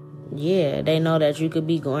 yeah, they know that you could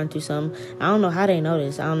be going through something. I don't know how they know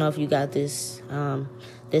this. I don't know if you got this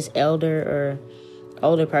this elder or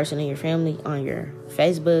older person in your family on your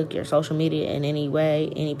Facebook, your social media in any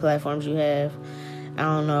way, any platforms you have. I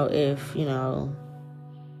don't know if, you know,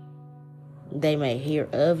 they may hear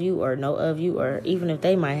of you or know of you, or even if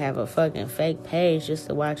they might have a fucking fake page just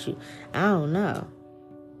to watch you. I don't know.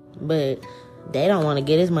 But they don't want to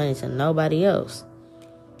get his money to nobody else.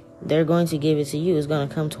 They're going to give it to you. It's going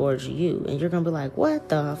to come towards you. And you're going to be like, what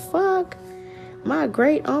the fuck? My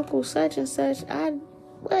great uncle such and such, I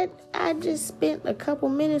just spent a couple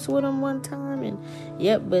minutes with him one time. And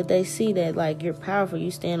yep, but they see that like you're powerful.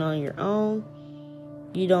 You stand on your own.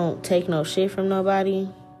 You don't take no shit from nobody.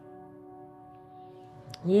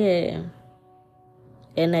 Yeah.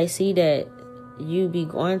 And they see that you be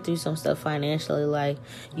going through some stuff financially, like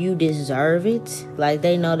you deserve it. Like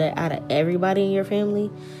they know that out of everybody in your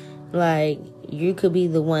family, like you could be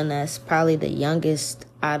the one that's probably the youngest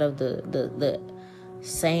out of the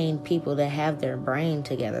sane people that have their brain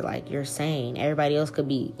together. Like you're sane. Everybody else could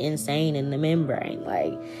be insane in the membrane.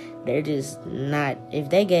 Like they're just not.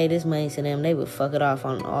 If they gave this money to them, they would fuck it off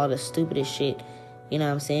on all the stupidest shit. You know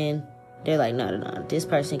what I'm saying? They're like, no. This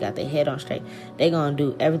person got their head on straight. They gonna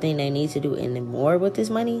do everything they need to do and then more with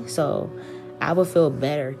this money. So I would feel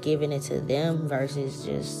better giving it to them versus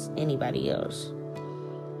just anybody else.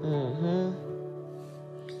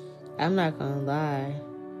 I'm not gonna lie.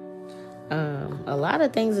 A lot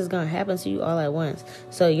of things is gonna happen to you all at once.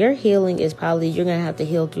 So your healing is probably, you're gonna have to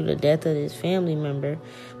heal through the death of this family member.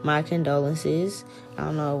 My condolences. I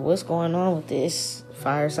don't know what's going on with this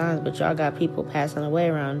fire signs, but y'all got people passing away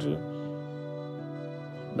around you.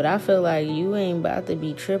 But I feel like you ain't about to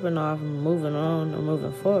be tripping off and moving on or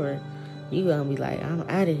moving forward. You gonna be like, I'm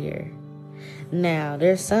out of here. Now,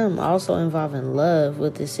 there's some also involving love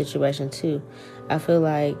with this situation too. I feel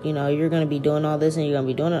like, you know, you're gonna be doing all this and you're gonna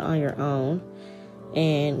be doing it on your own.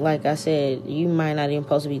 And like I said, you might not even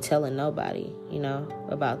supposed to be telling nobody, you know,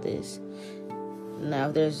 about this. Now,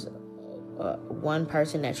 if there's one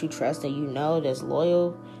person that you trust and you know that's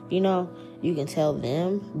loyal, you know, you can tell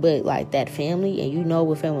them. But like that family, and you know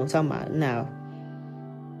what family I'm talking about. Now,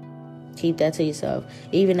 keep that to yourself.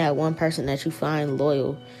 Even that one person that you find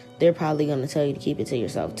loyal, they're probably going to tell you to keep it to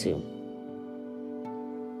yourself too.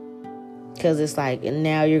 Because it's like,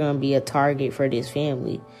 now you're going to be a target for this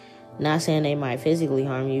family. Not saying they might physically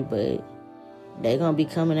harm you, but they're going to be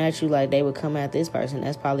coming at you like they would come at this person.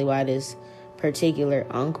 That's probably why this particular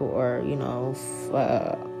uncle or, you know,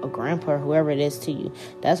 a grandpa, whoever it is to you,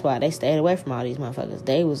 that's why they stayed away from all these motherfuckers.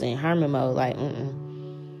 They was in hermit mode, like,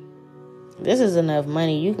 this is enough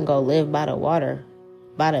money. You can go live by the water,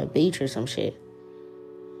 by the beach or some shit.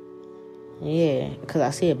 Yeah, because I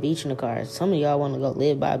see a beach in the car. Some of y'all want to go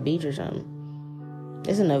live by a beach or something.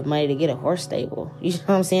 There's enough money to get a horse stable. You know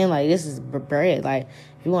what I'm saying? Like, this is bread. Like,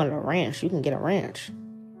 if you wanted a ranch, you can get a ranch.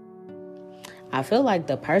 I feel like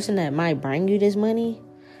the person that might bring you this money,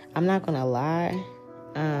 I'm not going to lie,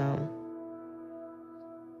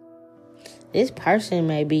 this person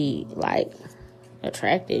may be, like,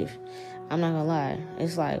 attractive. I'm not going to lie.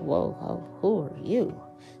 It's like, whoa, who are you?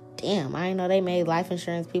 Damn, I didn't know they made life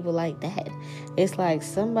insurance people like that. It's like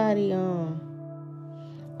somebody,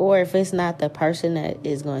 or if it's not the person that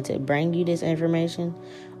is going to bring you this information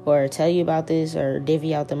or tell you about this or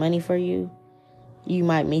divvy out the money for you, you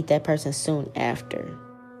might meet that person soon after.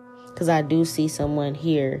 Because I do see someone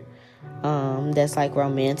here that's like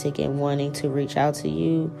romantic and wanting to reach out to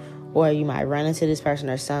you, or you might run into this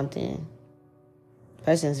person or something. The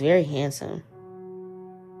person's very handsome.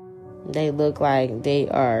 They look like they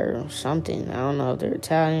are something. I don't know if they're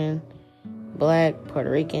Italian, black, Puerto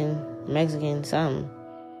Rican, Mexican, something.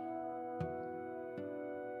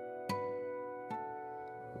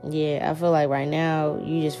 Yeah, I feel like right now,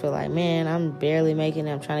 you just feel like, man, I'm barely making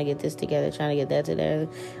it. I'm trying to get this together, trying to get that together.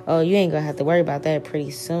 Oh, you ain't going to have to worry about that pretty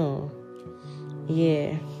soon.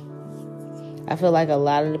 Yeah. I feel like a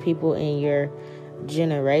lot of the people in your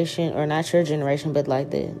generation, or not your generation, but like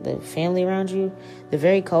the family around you, they're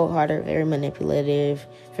very cold-hearted, very manipulative,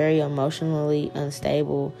 very emotionally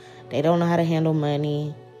unstable. They don't know how to handle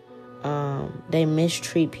money. They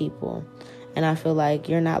mistreat people. And I feel like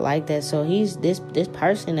you're not like that. So he's this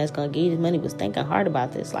person that's gonna give you this money was thinking hard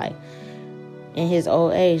about this. Like, in his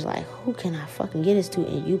old age, like, who can I fucking get this to?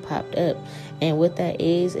 And you popped up. And what that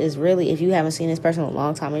is really, if you haven't seen this person in a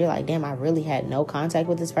long time and you're like, damn, I really had no contact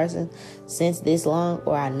with this person since this long,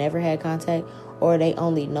 or I never had contact, or they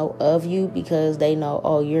only know of you because they know,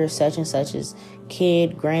 oh, you're such and such's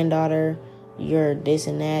kid, granddaughter, you're this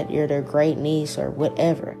and that, you're their great niece or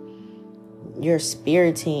whatever. Your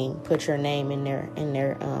spirit team put your name in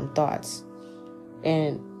their thoughts.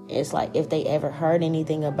 And it's like, if they ever heard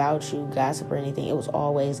anything about you, gossip or anything, it was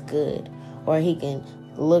always good. Or he can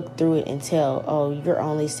look through it and tell, oh, you're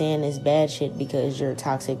only saying this bad shit because you're a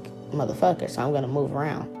toxic motherfucker, so I'm going to move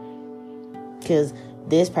around. Because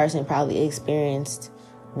this person probably experienced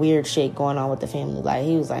weird shit going on with the family. Like,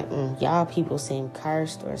 he was like, y'all people seem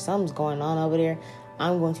cursed, or something's going on over there.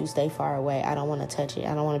 I'm going to stay far away. I don't want to touch it.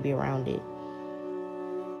 I don't want to be around it.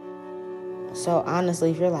 So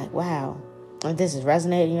honestly, if you're like, wow, if this is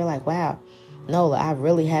resonating, you're like, wow, no, I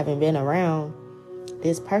really haven't been around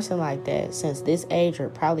this person like that since this age, or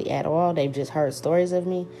probably at all. They've just heard stories of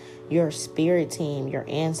me. Your spirit team, your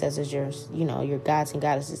ancestors, your gods and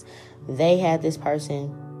goddesses, they had this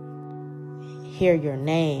person hear your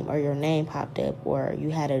name, or your name popped up, or you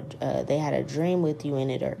had they had a dream with you in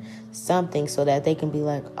it or something, so that they can be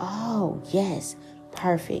like, oh yes,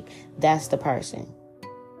 perfect, that's the person.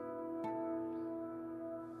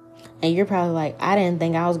 And you're probably like, I didn't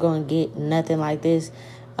think I was going to get nothing like this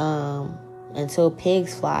until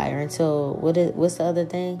pigs fly, or until, what's the other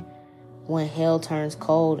thing? When hell turns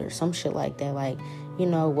cold, or some shit like that. Like,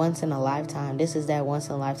 once in a lifetime. This is that once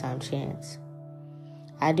in a lifetime chance.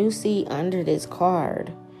 I do see under this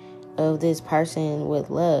card of this person with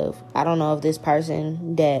love. I don't know if this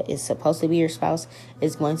person that is supposed to be your spouse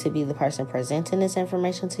is going to be the person presenting this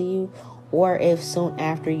information to you, or if soon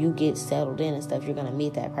after you get settled in and stuff, you're going to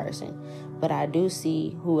meet that person. But I do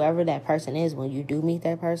see whoever that person is, when you do meet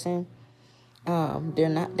that person,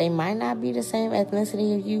 they might not be the same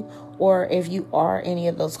ethnicity as you, or if you are any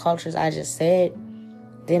of those cultures I just said,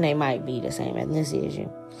 then they might be the same ethnicity as you.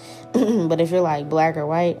 But if you're like black or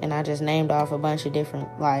white, and I just named off a bunch of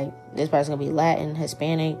different, like, this person gonna be Latin,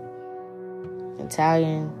 Hispanic,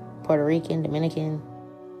 Italian, Puerto Rican, Dominican,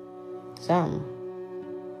 something,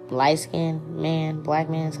 light-skinned man, black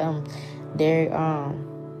man, something,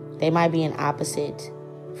 they might be an opposite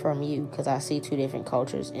from you, because I see two different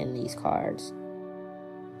cultures in these cards.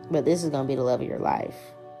 But this is gonna be the love of your life.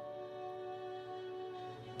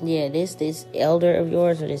 Yeah, this elder of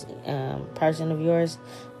yours, or this person of yours,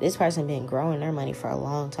 this person been growing their money for a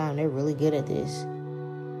long time. They're really good at this.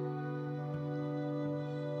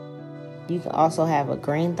 You can also have a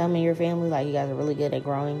green thumb in your family. Like, you guys are really good at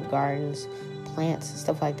growing gardens, plants,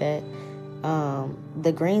 stuff like that.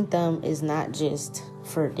 The green thumb is not just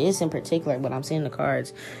for this in particular, but I'm seeing the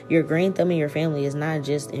cards. Your green thumb in your family is not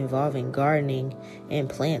just involving gardening and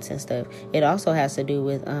plants and stuff. It also has to do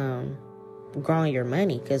with growing your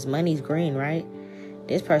money, because money's green, right?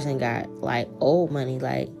 This person got like old money,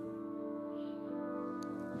 like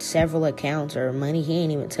several accounts, or money he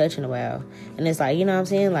ain't even touched in a while. And it's like, you know what I'm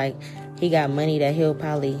saying? Like, he got money that he'll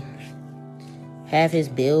probably have his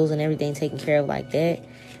bills and everything taken care of like that.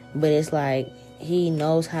 But it's like, he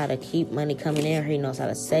knows how to keep money coming in, or he knows how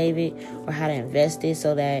to save it, or how to invest it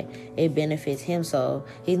so that it benefits him. So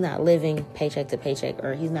he's not living paycheck to paycheck,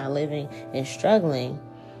 or he's not living and struggling.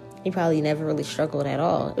 He probably never really struggled at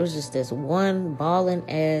all. It was just this one balling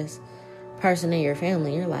ass person in your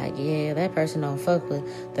family. You're like, yeah, that person don't fuck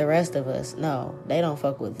with the rest of us. No, they don't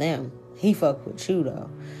fuck with them. He fuck with you,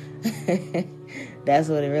 though. That's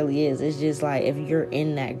what it really is. It's just like, if you're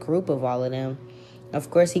in that group of all of them,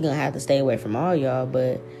 of course he gonna have to stay away from all y'all,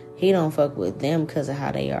 but he don't fuck with them because of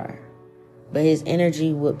how they are. But his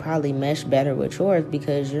energy would probably mesh better with yours,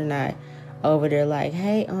 because you're not over there like,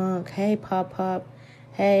 hey, hey, pop,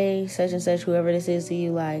 hey, such and such, whoever this is to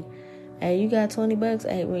you, like, hey, you got $20?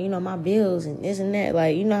 Hey, well, my bills and this and that.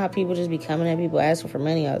 Like, you know how people just be coming at people asking for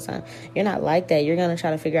money all the time. You're not like that. You're going to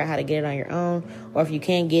try to figure out how to get it on your own. Or if you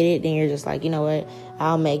can't get it, then you're just like, you know what,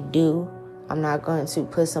 I'll make do. I'm not going to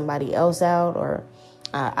put somebody else out, or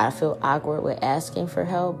I feel awkward with asking for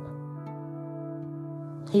help.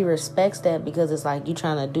 He respects that, because it's like you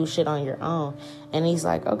trying to do shit on your own. And he's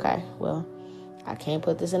like, okay, well, I can't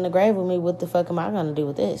put this in the grave with me. What the fuck am I going to do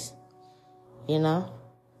with this?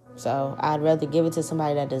 So I'd rather give it to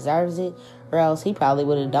somebody that deserves it, or else he probably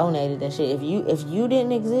would have donated that shit. If you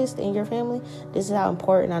didn't exist in your family, this is how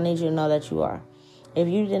important I need you to know that you are. If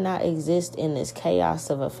you did not exist in this chaos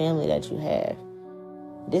of a family that you have,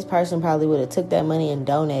 this person probably would have took that money and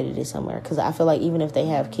donated it somewhere. Because I feel like even if they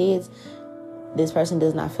have kids, this person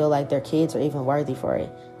does not feel like their kids are even worthy for it.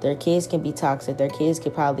 Their kids can be toxic. Their kids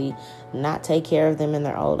could probably not take care of them in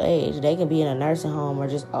their old age. They can be in a nursing home or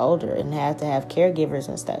just older and have to have caregivers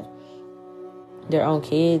and stuff. Their own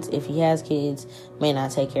kids, if he has kids, may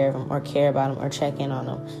not take care of them or care about them or check in on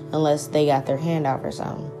them unless they got their hand out for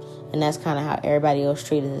something. And that's kind of how everybody else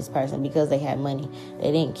treated this person because they had money.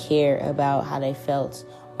 They didn't care about how they felt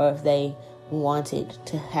or if they wanted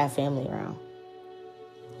to have family around.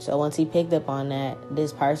 So once he picked up on that,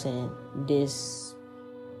 this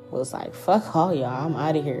was like, fuck all y'all, I'm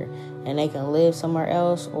out of here. And they can live somewhere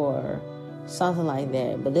else or something like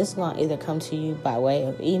that. But this is going to either come to you by way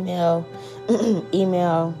of email,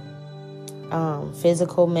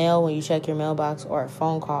 physical mail when you check your mailbox, or a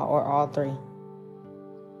phone call, or all three.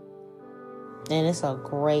 And it's a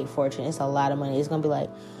great fortune. It's a lot of money. It's going to be like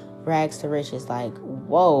rags to riches. Like,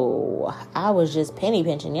 whoa, I was just penny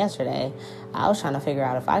pinching yesterday. I was trying to figure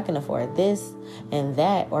out if I can afford this and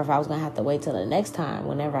that, or if I was going to have to wait till the next time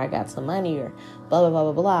whenever I got some money, or blah, blah,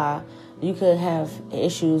 blah, blah, blah. You could have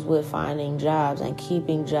issues with finding jobs and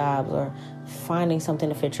keeping jobs or finding something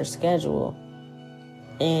to fit your schedule.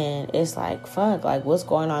 And it's like, fuck, like, what's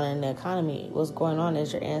going on in the economy? What's going on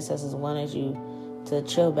is your ancestors wanted you to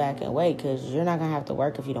chill back and wait because you're not going to have to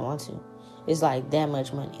work if you don't want to. It's like that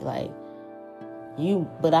much money.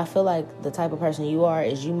 But I feel like the type of person you are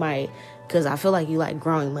is you might, because I feel like you like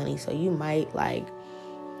growing money. So you might like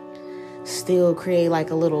still create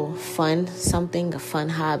like a little fun something, a fun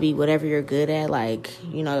hobby, whatever you're good at, like,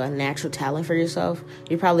 you know, a natural talent for yourself.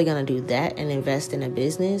 You're probably going to do that and invest in a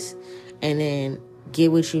business and then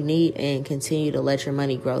get what you need and continue to let your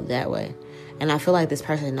money grow that way. And I feel like this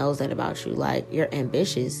person knows that about you. Like, you're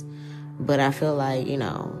ambitious, but I feel like, you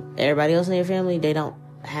know, everybody else in your family, they don't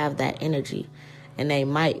have that energy. And they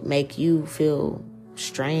might make you feel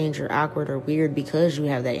strange or awkward or weird because you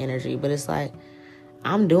have that energy. But it's like,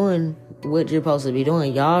 I'm doing what you're supposed to be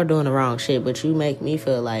doing. Y'all doing the wrong shit, but you make me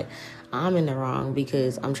feel like I'm in the wrong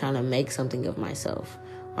because I'm trying to make something of myself.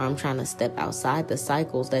 Or I'm trying to step outside the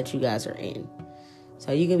cycles that you guys are in.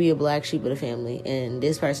 So you can be a black sheep of the family, and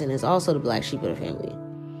this person is also the black sheep of the family.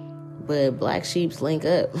 But black sheeps link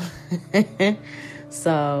up.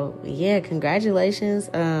 So, yeah, congratulations.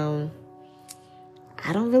 I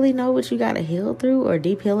don't really know what you got to heal through or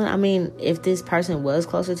deep healing. I mean, if this person was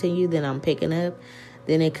closer to you than I'm picking up,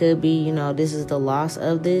 then it could be, you know, this is the loss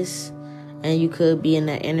of this. And you could be in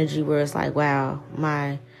that energy where it's like, wow,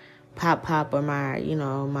 my pop or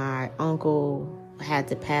my uncle had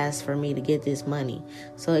to pass for me to get this money.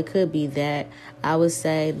 So it could be that. I would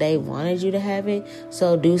say they wanted you to have it,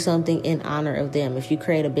 so do something in honor of them. If you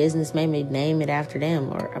create a business, maybe name it after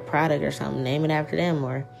them, or a product or something, name it after them.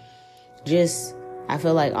 Or just, I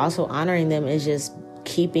feel like also honoring them is just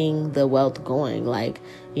keeping the wealth going, like,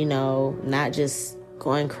 you know, not just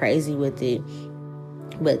going crazy with it,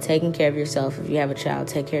 but taking care of yourself. If you have a child,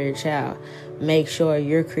 take care of your child. Make sure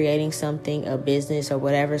you're creating something, a business or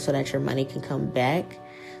whatever, so that your money can come back,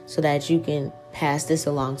 so that you can pass this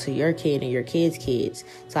along to your kid and your kids' kids.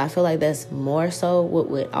 So I feel like that's more so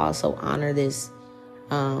what would also honor this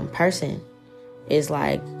person, is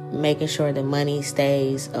like making sure the money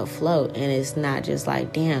stays afloat. And it's not just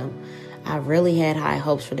like, damn, I really had high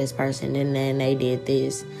hopes for this person and then they did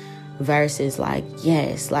this, versus like,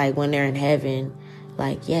 yes, like when they're in heaven,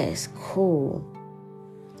 like, yes, cool,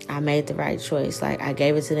 I made the right choice. Like, I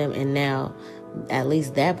gave it to them, and now at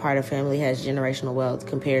least that part of family has generational wealth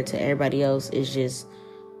compared to everybody else is just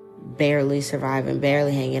barely surviving,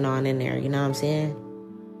 barely hanging on in there. You know what I'm saying?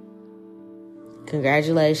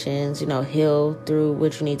 Congratulations. You know, heal through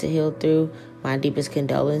what you need to heal through. My deepest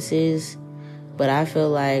condolences. But I feel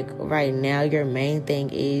like right now your main thing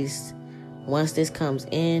is, once this comes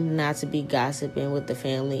in, not to be gossiping with the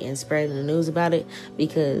family and spreading the news about it,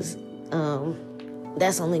 because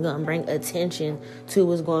that's only going to bring attention to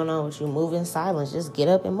what's going on with you. Move in silence. Just get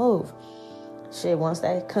up and move. Shit, once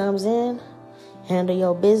that comes in, handle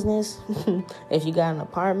your business. If you got an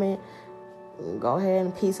apartment, go ahead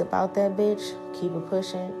and piece about that bitch. Keep it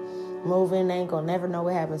pushing. Moving. They ain't going to never know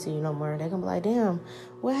what happened to you no more. They going to be like, damn,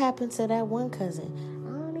 what happened to that one cousin?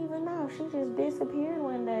 I don't even know. She just disappeared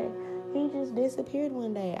one day. He just disappeared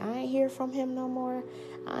one day. I ain't hear from him no more.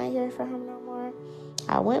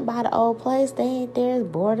 I went by the old place. They ain't there. It's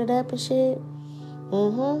boarded up and shit.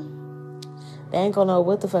 They ain't gonna know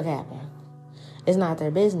what the fuck happened. It's not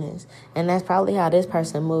their business. And that's probably how this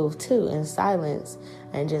person moved too, in silence,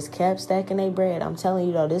 and just kept stacking their bread. I'm telling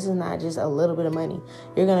you though, this is not just a little bit of money.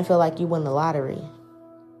 You're gonna feel like you won the lottery.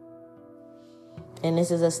 And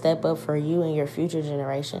this is a step up for you and your future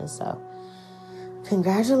generations. So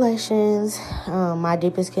congratulations. My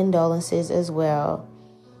deepest condolences as well.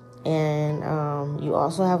 And you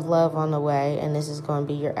also have love on the way, and this is going to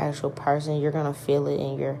be your actual person. You're going to feel it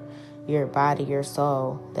in your body, your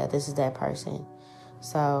soul, that this is that person.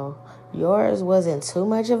 So yours wasn't too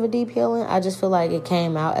much of a deep healing. I just feel like it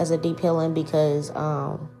came out as a deep healing because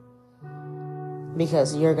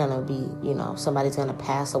you're going to be, somebody's going to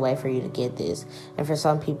pass away for you to get this. And for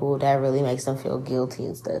some people, that really makes them feel guilty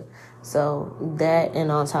and stuff. So that,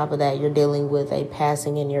 and on top of that, you're dealing with a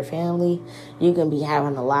passing in your family. You can be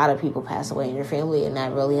having a lot of people pass away in your family, and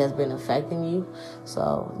that really has been affecting you.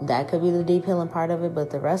 So that could be the deep healing part of it. But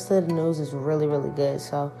the rest of the news is really, really good.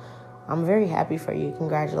 So I'm very happy for you.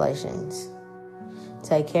 Congratulations.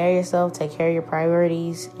 Take care of yourself, take care of your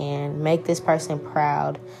priorities, and make this person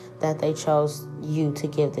proud that they chose you to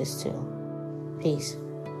give this to. Peace.